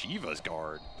a Shiva's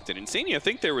guard. Did Insania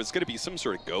think there was going to be some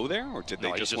sort of go there, or did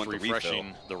they just want to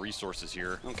refreshing the resources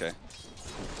here? Okay.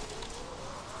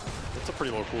 It's a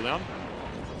pretty low cooldown.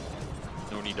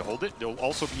 No need to hold it. There'll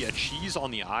also be a cheese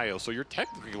on the IO, so you're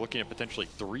technically looking at potentially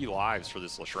 3 lives for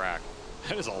this Leshrac.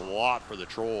 That is a lot for the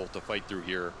troll to fight through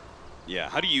here. Yeah,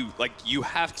 how do you, like, you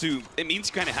have to, it means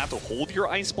you kind of have to hold your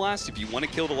Ice Blast if you want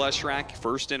to kill the Leshrac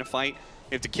first in a fight.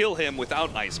 You have to kill him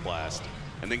without Ice Blast,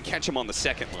 and then catch him on the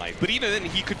second life. But even then,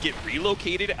 he could get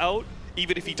relocated out,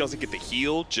 even if he doesn't get the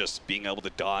heal, just being able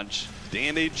to dodge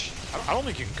damage. I don't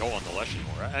think you can go on the Lesh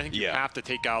anymore. I think you have to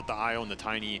take out the IO and the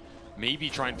Tiny,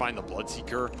 maybe try and find the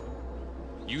Bloodseeker,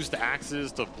 use the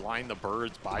axes to blind the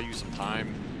birds, buy you some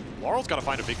time. Laurel's got to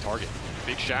find a big target.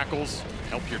 Big shackles,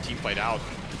 help your team fight out.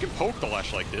 You can poke the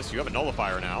Lesh like this. You have a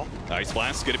nullifier now. Ice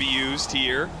Blast's going to be used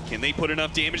here. Can they put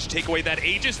enough damage to take away that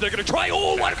Aegis? They're going to try.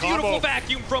 Oh, what a beautiful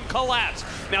vacuum from Collapse.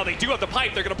 Now they do have the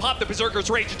pipe. They're going to pop the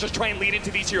Berserker's Rage and just try and lead into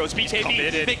these heroes.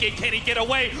 BKB, Mickey, can he get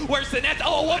away? Where's the net?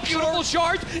 Oh, what beautiful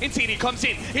shards. Insania comes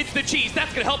in, hits the cheese.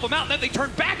 That's going to help him out. And then they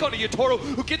turn back onto Yatoro,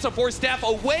 who gets a Force Staff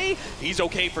away. He's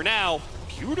okay for now.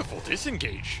 Beautiful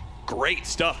disengage. Great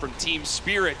stuff from Team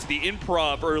Spirit. The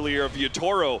improv earlier of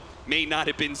Yatoro may not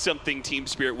have been something Team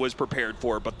Spirit was prepared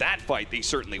for, but that fight they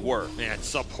certainly were. Man,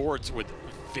 supports with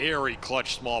very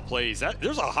clutch small plays.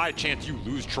 There's a high chance you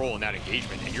lose Troll in that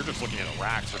engagement, and you're just looking at a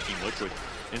Rax for Team Liquid.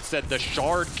 Instead, the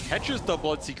Shard catches the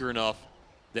Bloodseeker enough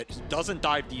that he doesn't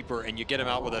dive deeper, and you get him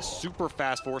out with a super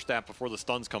fast Force Staff before the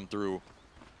stuns come through.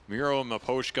 Miro and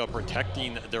Maposhka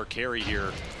protecting their carry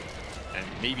here, and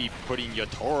maybe putting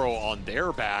Yatoro on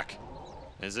their back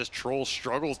as this Troll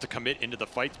struggles to commit into the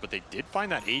fights, but they did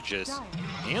find that Aegis,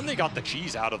 and they got the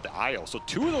cheese out of the IO. So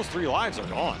 2 of those 3 lives are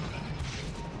gone.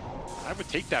 I would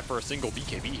take that for a single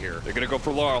BKB here. They're going to go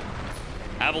for Laurel.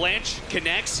 Avalanche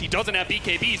connects. He doesn't have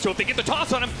BKB, so if they get the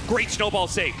toss on him, great snowball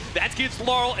save. That gives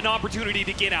Laurel an opportunity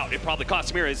to get out. It probably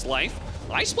costs Mira his life.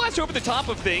 Ice Splash over the top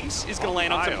of things is going to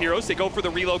land on some heroes. They go for the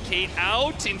relocate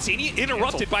out. Insania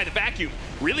interrupted by the vacuum.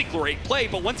 Really great play,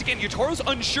 but once again, Yotoro's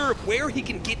unsure of where he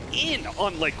can get in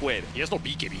on Liquid. He has no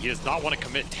BKB. He does not want to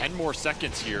commit 10 more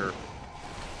seconds here.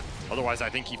 Otherwise, I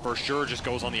think he for sure just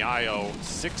goes on the IO.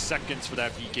 6 seconds for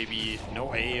that BKB. No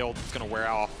AAL that's going to wear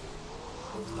off.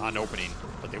 It's not an opening,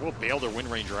 but they will bail their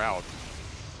Wind Ranger out.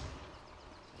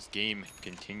 This game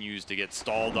continues to get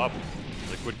stalled up.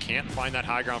 Liquid can't find that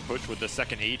high ground push with the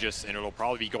second Aegis, and it'll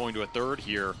probably be going to a third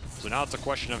here. So now it's a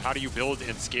question of how do you build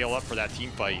and scale up for that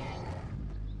team fight.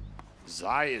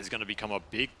 Zai is going to become a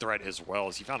big threat as well,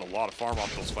 as he found a lot of farm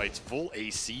off those fights. Full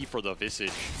AC for the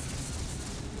Visage.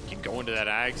 He can go into that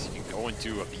Ags, he can go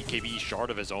into a BKB shard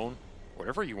of his own.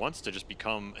 Whatever he wants to just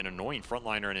become an annoying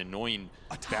frontliner, an annoying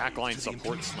backline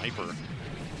support sniper.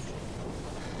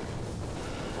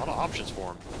 A lot of options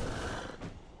for him.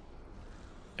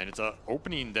 And it's an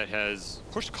opening that has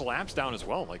pushed Collapse down as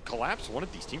well. Like, Collapse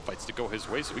wanted these teamfights to go his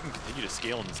way so we can continue to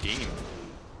scale in this game.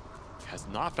 Has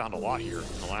not found a lot here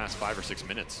in the last 5 or 6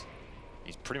 minutes.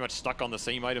 He's pretty much stuck on the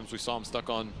same items we saw him stuck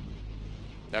on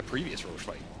that previous Roche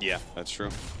fight. Yeah, that's true.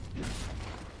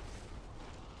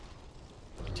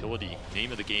 Utility,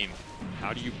 name of the game.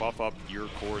 How do you buff up your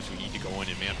cores who need to go in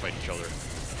and man fight each other?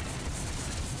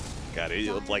 Got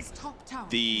it. Like,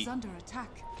 the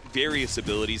various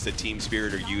abilities that Team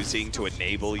Spirit are using to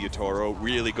enable Yotoro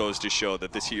really goes to show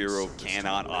that this hero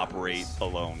cannot operate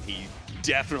alone. He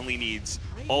definitely needs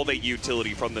all that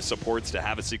utility from the supports to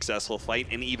have a successful fight,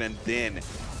 and even then,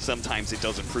 sometimes it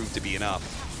doesn't prove to be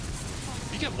enough.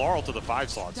 You get Laurel to the 5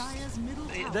 slots,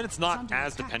 then it's not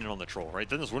as dependent on the troll, right?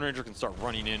 Then this Wind Ranger can start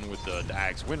running in with the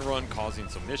Ags Wind Run, causing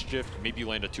some mischief. Maybe you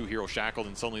land a 2-hero shackled,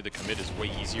 and suddenly the commit is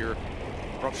way easier.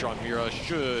 Rupture on Mira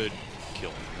should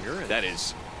kill Mira. That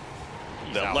is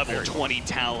the level 20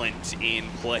 talent in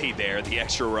play there, the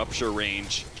extra Rupture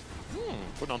range.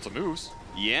 Putting on some moves.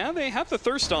 Yeah, they have the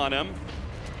thirst on him.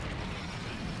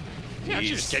 Yeah,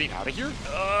 actually just getting out of here?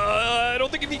 I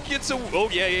don't think if he gets a... Oh,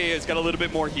 yeah, he's got a little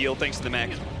bit more heal thanks to the mech.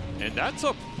 And that's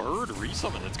a bird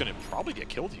resummon that's going to probably get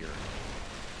killed here.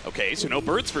 Okay, so no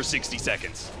birds for 60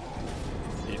 seconds.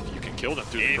 If you can kill them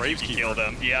through the Graves Keeper. Kill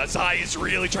them. Yeah, Zai is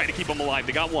really trying to keep them alive.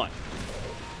 They got one.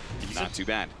 Not too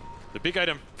bad. The big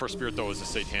item for Spirit, though, is the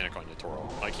Satanic on Yotoro.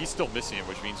 Like, he's still missing it,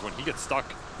 which means when he gets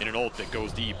stuck in an ult that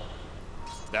goes deep,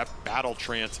 that Battle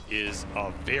Trance is a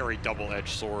very double-edged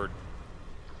sword.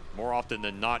 More often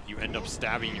than not, you end up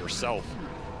stabbing yourself.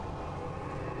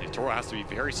 Yotoro has to be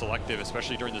very selective,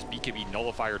 especially during this BKB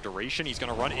nullifier duration. He's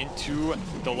going to run into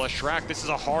the Leshrac. This is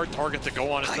a hard target to go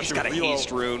on, especially he's got with a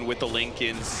haste rune with the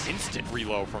Lincolns. Instant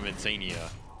reload from Insania.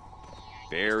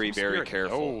 Very, very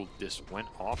careful. Oh, this went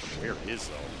off and where it is,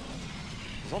 though.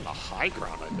 He's on the high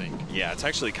ground, I think. Yeah, it's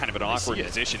actually kind of an awkward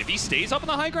position. If he stays up on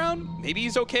the high ground, maybe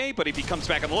he's okay, but if he comes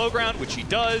back on the low ground, which he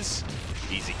does,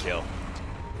 easy kill.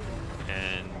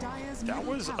 And that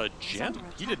was a gem.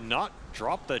 He did not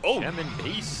drop the gem in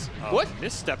base. What?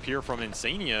 Misstep here from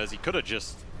Insania, as he could have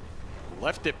just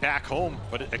left it back home,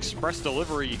 but express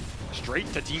delivery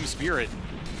straight to Team Spirit.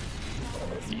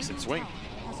 Decent swing.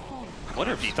 I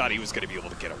wonder if he thought he was going to be able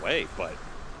to get away, but...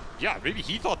 Yeah, maybe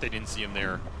he thought they didn't see him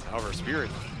there. However, Spirit,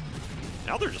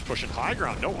 now they're just pushing high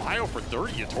ground. No IO for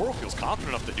 30. Yotoro feels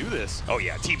confident enough to do this. Oh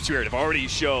yeah, Team Spirit have already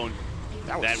shown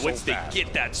that so once they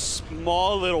get that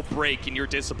small little break in your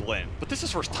discipline. But this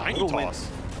is for his tiny toss.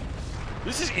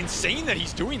 This is insane that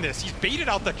he's doing this. He's baited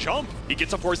out the jump. He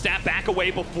gets a force that back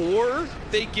away before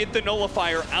they get the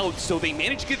nullifier out, so they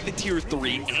manage to get the tier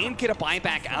 3 and get a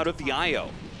buyback out of the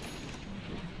IO.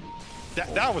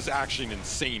 That was actually an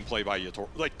insane play by Yotoro.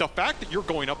 Like, the fact that you're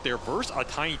going up there versus a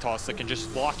tiny toss that can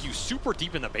just block you super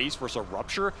deep in the base versus a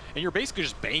Rupture, and you're basically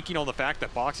just banking on the fact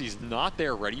that Boxy's not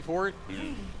there ready for it.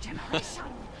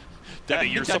 That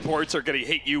your supports are going to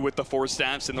hit you with the force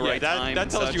stamps in the right time. That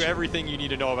tells you everything you need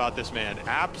to know about this man.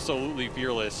 Absolutely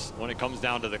fearless when it comes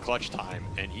down to the clutch time,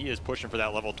 and he is pushing for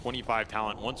that level 25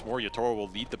 talent. Once more, Yotoro will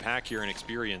lead the pack here in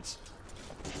experience.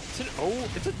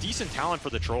 It's a decent talent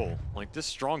for the troll. Like, this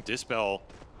strong dispel,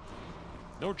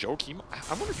 no joke.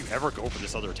 I wonder if you ever go for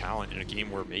this other talent in a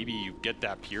game where maybe you get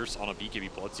that pierce on a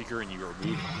BKB Bloodseeker and you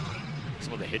remove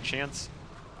some of the hit chance.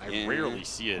 I rarely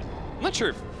see it. I'm not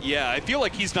sure. I feel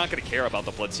like he's not going to care about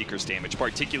the Bloodseeker's damage,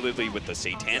 particularly with the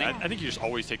Satanic. I think you just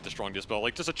always take the strong dispel.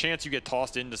 Like, there's a chance you get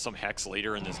tossed into some Hex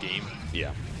later in this game.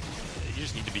 Yeah. You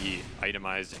just need to be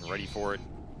itemized and ready for it.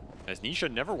 As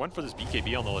Nisha never went for this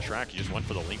BKB on the Leshrac, he just went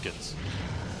for the Lincolns.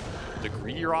 the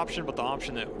greedier option, but the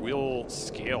option that will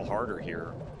scale harder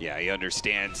here. Yeah, he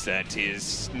understands that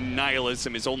his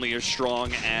nihilism is only as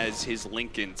strong as his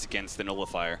Lincolns against the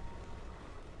nullifier.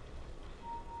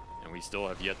 And we still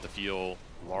have yet to feel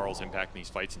Laurel's impact in these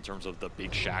fights in terms of the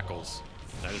big shackles.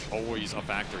 That is always a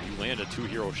factor. You land a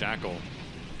 2-hero shackle,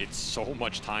 it's so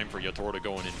much time for Yatoro to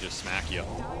go in and just smack you.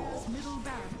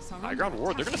 High ground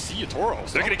ward, they're going to see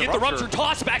Yatoro. They're going to get the rupture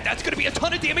toss back. That's going to be a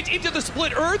ton of damage into the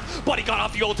split earth. But he got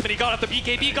off the ultimate, he got off the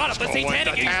BKB, got off the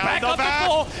satanic, he's back up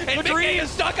the full. And Green is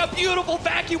stuck, a beautiful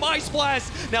vacuum ice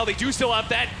blast. Now they do still have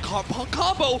that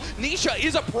combo. Nisha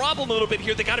is a problem a little bit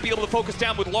here. They got to be able to focus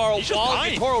down with Laurel while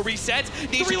Yatoro resets.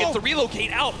 Nisha gets the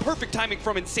relocate out. Perfect timing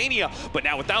from Insania. But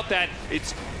now without that,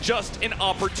 it's just an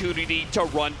opportunity to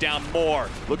run down more.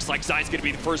 Looks like Zai's going to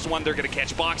be the first one. They're going to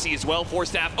catch Boxy as well. Force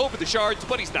staff over the shards,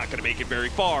 but he's not going to make it very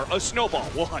far. A snowball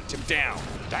will hunt him down.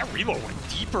 That reload went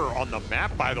deeper on the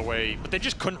map, by the way, but they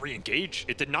just couldn't re-engage.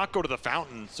 It did not go to the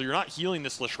fountain, so you're not healing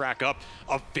this Leshrac up.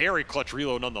 A very clutch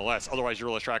reload nonetheless. Otherwise,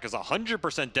 your Leshrac is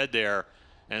 100% dead there.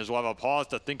 And as we'll have a pause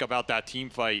to think about that team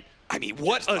fight. I mean,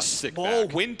 what a small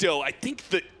window. I think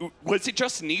that, was it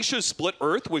just Nisha's split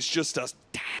earth was just a...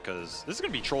 Because this is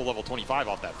going to be troll level 25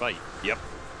 off that fight. Yep.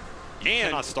 You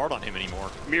cannot start on him anymore.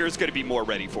 Mira's going to be more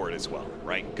ready for it as well,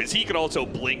 right? Because he can also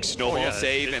blink snowball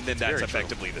save, and then that's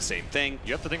effectively the same thing.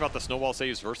 You have to think about the snowball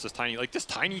saves versus Tiny. Like this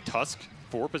Tiny Tusk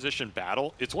 4-position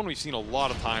battle, it's one we've seen a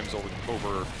lot of times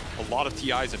over a lot of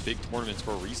TIs and big tournaments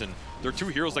for a reason. They're two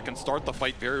heroes that can start the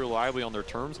fight very reliably on their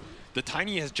terms. The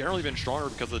Tiny has generally been stronger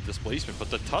because of the displacement, but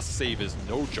the Tusk save is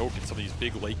no joke in some of these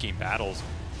big late game battles.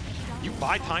 You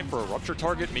buy time for a rupture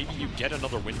target, maybe you get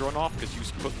another wind run off because you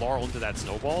put Laurel into that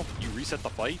snowball, you reset the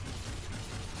fight.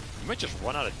 You might just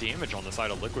run out of damage on the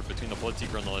side of Liquid between the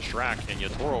Bloodseeker and the Leshrac, and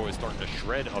Yatoro is starting to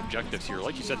shred objectives here.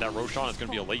 Like you said, that Roshan is going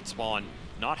to be a late spawn.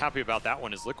 Not happy about that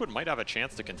one, as Liquid might have a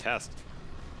chance to contest.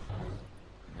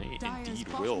 They indeed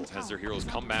will, as their heroes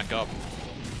come back up.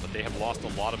 But they have lost a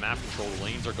lot of map control. The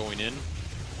lanes are going in,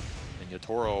 and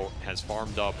Yatoro has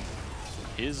farmed up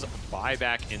his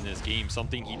buyback in this game,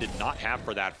 something he did not have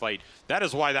for that fight. That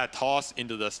is why that toss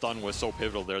into the stun was so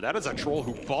pivotal there. That is a troll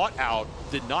who fought out,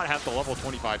 did not have the level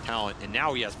 25 talent, and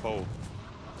now he has both.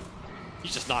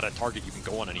 He's just not a target you can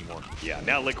go on anymore. Yeah,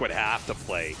 now Liquid have to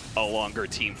play a longer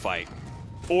team fight,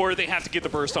 or they have to get the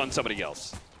burst on somebody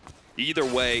else. Either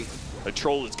way, a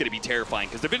troll is going to be terrifying,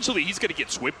 because eventually he's going to get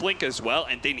Swift Blink as well,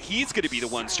 and then he's going to be the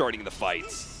one starting the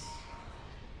fights.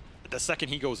 The second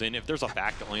he goes in, if there's a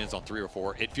back that lands on 3 or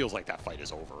 4, it feels like that fight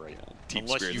is over, right?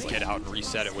 Unless you get out and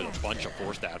reset it with a bunch of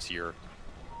force staffs here.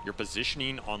 Your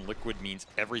positioning on Liquid means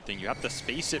everything. You have to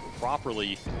space it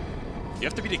properly. You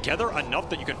have to be together enough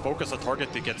that you can focus a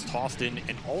target that gets tossed in,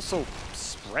 and also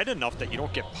spread enough that you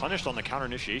don't get punished on the counter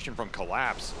initiation from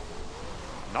collapse.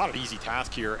 Not an easy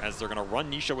task here, as they're going to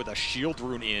run Nisha with a shield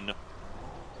rune in.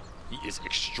 He is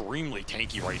extremely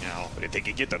tanky right now. But if they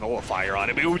could get the nullifier on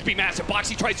him, it would be massive.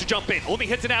 Boxy tries to jump in. Only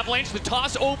hits an avalanche. The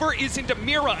toss over is into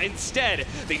Mira instead.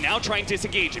 They now try and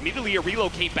disengage. Immediately a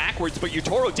relocate backwards, but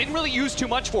Yatoro didn't really use too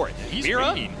much for it. He's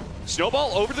Mira, mean.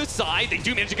 snowball over the side. They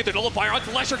do manage to get the nullifier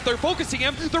onto Leshrac. They're focusing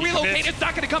him. The relocate is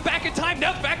not going to come back in time.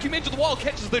 Now vacuum into the wall,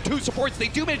 catches the 2 supports. They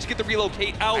do manage to get the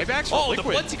relocate out. Oh, the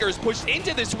Bloodseeker is pushed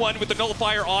into this one with the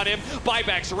nullifier on him.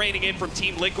 Buybacks raining in from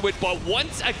Team Liquid, but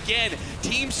once again,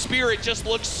 Team Spirit just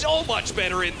looks so much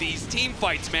better in these team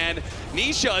fights, man.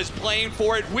 Nisha is playing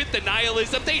for it with the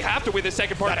nihilism. They have to win the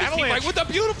second part of this team fight with a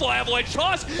beautiful avalanche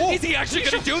toss. Oh, is he actually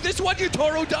going to do this one?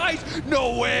 Yatoro dies.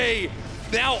 No way.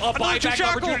 Now a buyback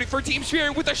opportunity for Team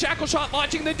Spirit with a shackle shot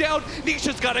launching them down.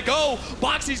 Nisha's got to go.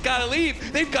 Boxy's got to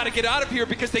leave. They've got to get out of here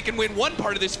because they can win one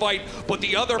part of this fight, but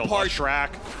the other part... Leshrac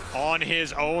on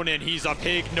his own, and he's a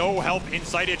pig. No help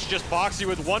inside. It's just Boxy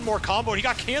with one more combo, and he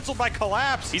got canceled by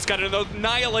collapse. He's got another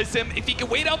nihilism. If he can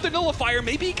wait out the nullifier,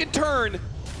 maybe he can turn.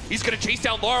 He's going to chase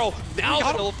down Laurel. Now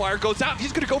the nullifier goes out.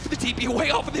 He's going to go for the TP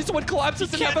way off, and this one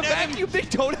collapses and have a vacuum. They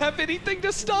don't have anything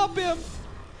to stop him.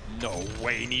 No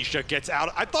way Nisha gets out.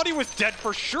 I thought he was dead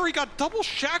for sure. He got double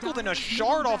shackled and a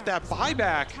shard off that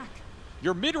buyback.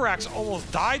 Your mid-racks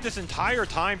almost died this entire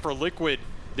time for Liquid.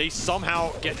 They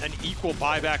somehow get an equal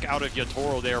buyback out of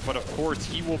Yatoro there, but of course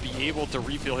he will be able to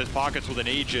refill his pockets with an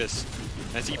Aegis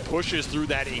as he pushes through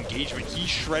that engagement. He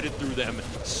shredded through them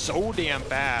so damn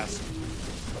fast.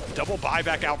 Double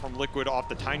buyback out from Liquid off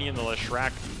the Tiny and the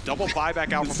Leshrac. Double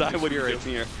buyback out from Spirit. What are you doing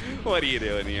here? What are you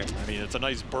doing here? I mean, it's a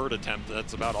nice bird attempt.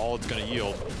 That's about all it's going to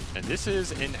yield. And this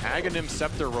is an Aghanim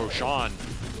Scepter Roshan.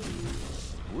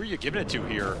 Who are you giving it to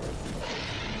here?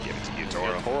 Give it to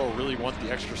Yatoro. Yatoro really wants the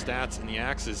extra stats and the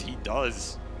axes. He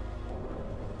does.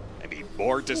 mean,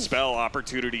 more Dispel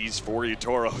opportunities for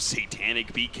Yatoro.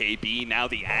 Satanic BKB, now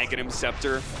the Aghanim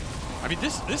Scepter. I mean,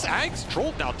 this Ag's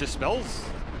Troll now dispels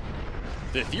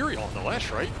the Ethereal on the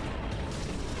Lash, right?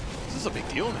 This is a big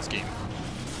deal in this game.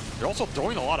 They're also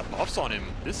throwing a lot of buffs on him.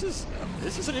 This is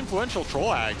an influential Troll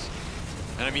Ags.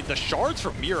 And I mean, the shards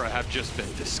from Mira have just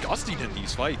been disgusting in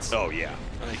these fights. Oh, yeah.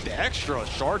 Like, the extra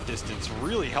shard distance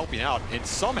really helping out. And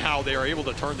somehow they are able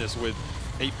to turn this with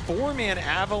a 4-man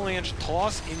avalanche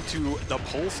toss into the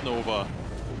Pulse Nova.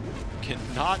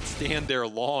 Cannot stand there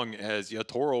long as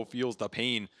Yatoro feels the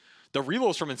pain. The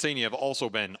reloads from Insania have also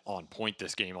been on point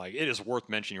this game. Like, it is worth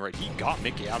mentioning, right? He got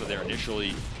Mickey out of there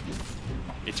initially.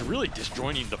 It's really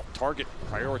disjoining the target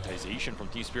prioritization from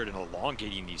Team Spirit and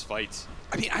elongating these fights.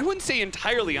 I mean, I wouldn't say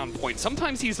entirely on point.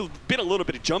 Sometimes he's been a little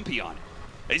bit jumpy on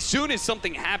it. As soon as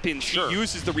something happens, he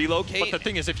uses the relocate. But the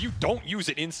thing is, if you don't use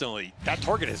it instantly, that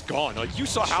target is gone. Like, you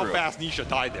saw how fast Nisha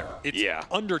died there. It's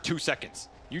under 2 seconds.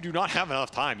 You do not have enough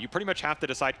time. You pretty much have to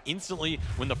decide instantly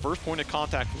when the first point of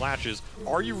contact latches,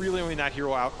 are you reeling that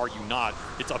hero out? Are you not?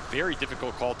 It's a very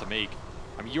difficult call to make.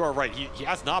 I mean, you are right. He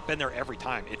has not been there every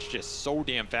time. It's just so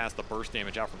damn fast, the burst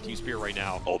damage out from Team Spirit right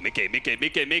now. Oh, Mickey.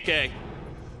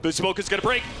 The smoke is going to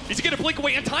break. He's going to blink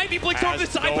away in time. He blinks over the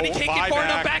side, but he can't get far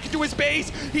enough back into his base.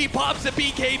 He pops a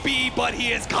BKB, but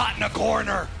he has caught in a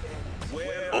corner.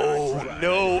 Oh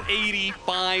no,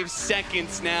 85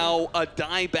 seconds now. A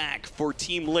dieback for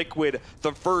Team Liquid.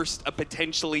 The first of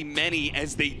potentially many,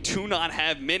 as they do not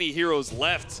have many heroes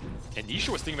left. And Nisha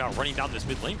was thinking about running down this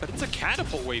mid lane, but it's a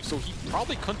catapult wave, so he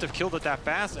probably couldn't have killed it that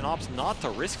fast and opts not to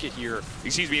risk it here.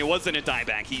 Excuse me, it wasn't a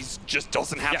dieback. He just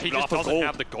doesn't have he just doesn't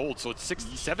have the gold. So it's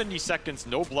 70 seconds,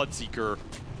 no Bloodseeker.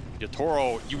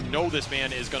 Yatoro, you know this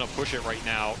man is going to push it right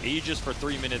now. Aegis for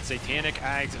 3 minutes, Satanic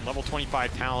Ags and level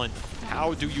 25 talent.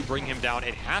 How do you bring him down?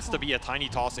 It has to be a tiny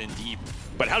toss in deep.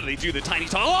 But how do they do the tiny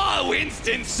toss? Oh,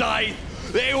 instant sight!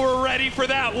 They were ready for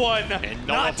that one. And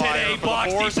not today,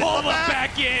 Boxy. Pull them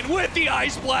back in with the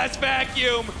Ice Blast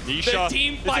Vacuum. Nisha, the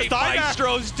team fight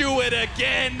Maestros do it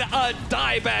again. A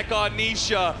dieback on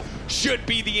Nisha. Should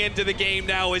be the end of the game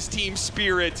now as Team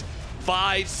Spirit.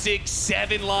 5, 6,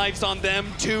 7 lives on them,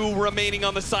 2 remaining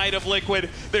on the side of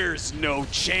Liquid. There's no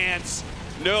chance,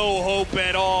 no hope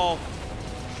at all.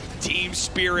 Team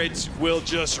Spirit will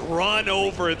just run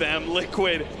over them.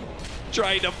 Liquid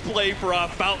trying to play for a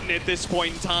fountain at this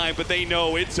point in time, but they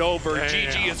know it's over.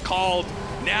 GG is called.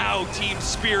 Now Team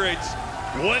Spirit,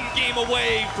 1 game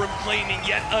away from claiming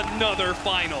yet another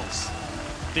finals.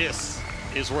 This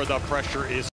is where the pressure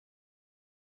is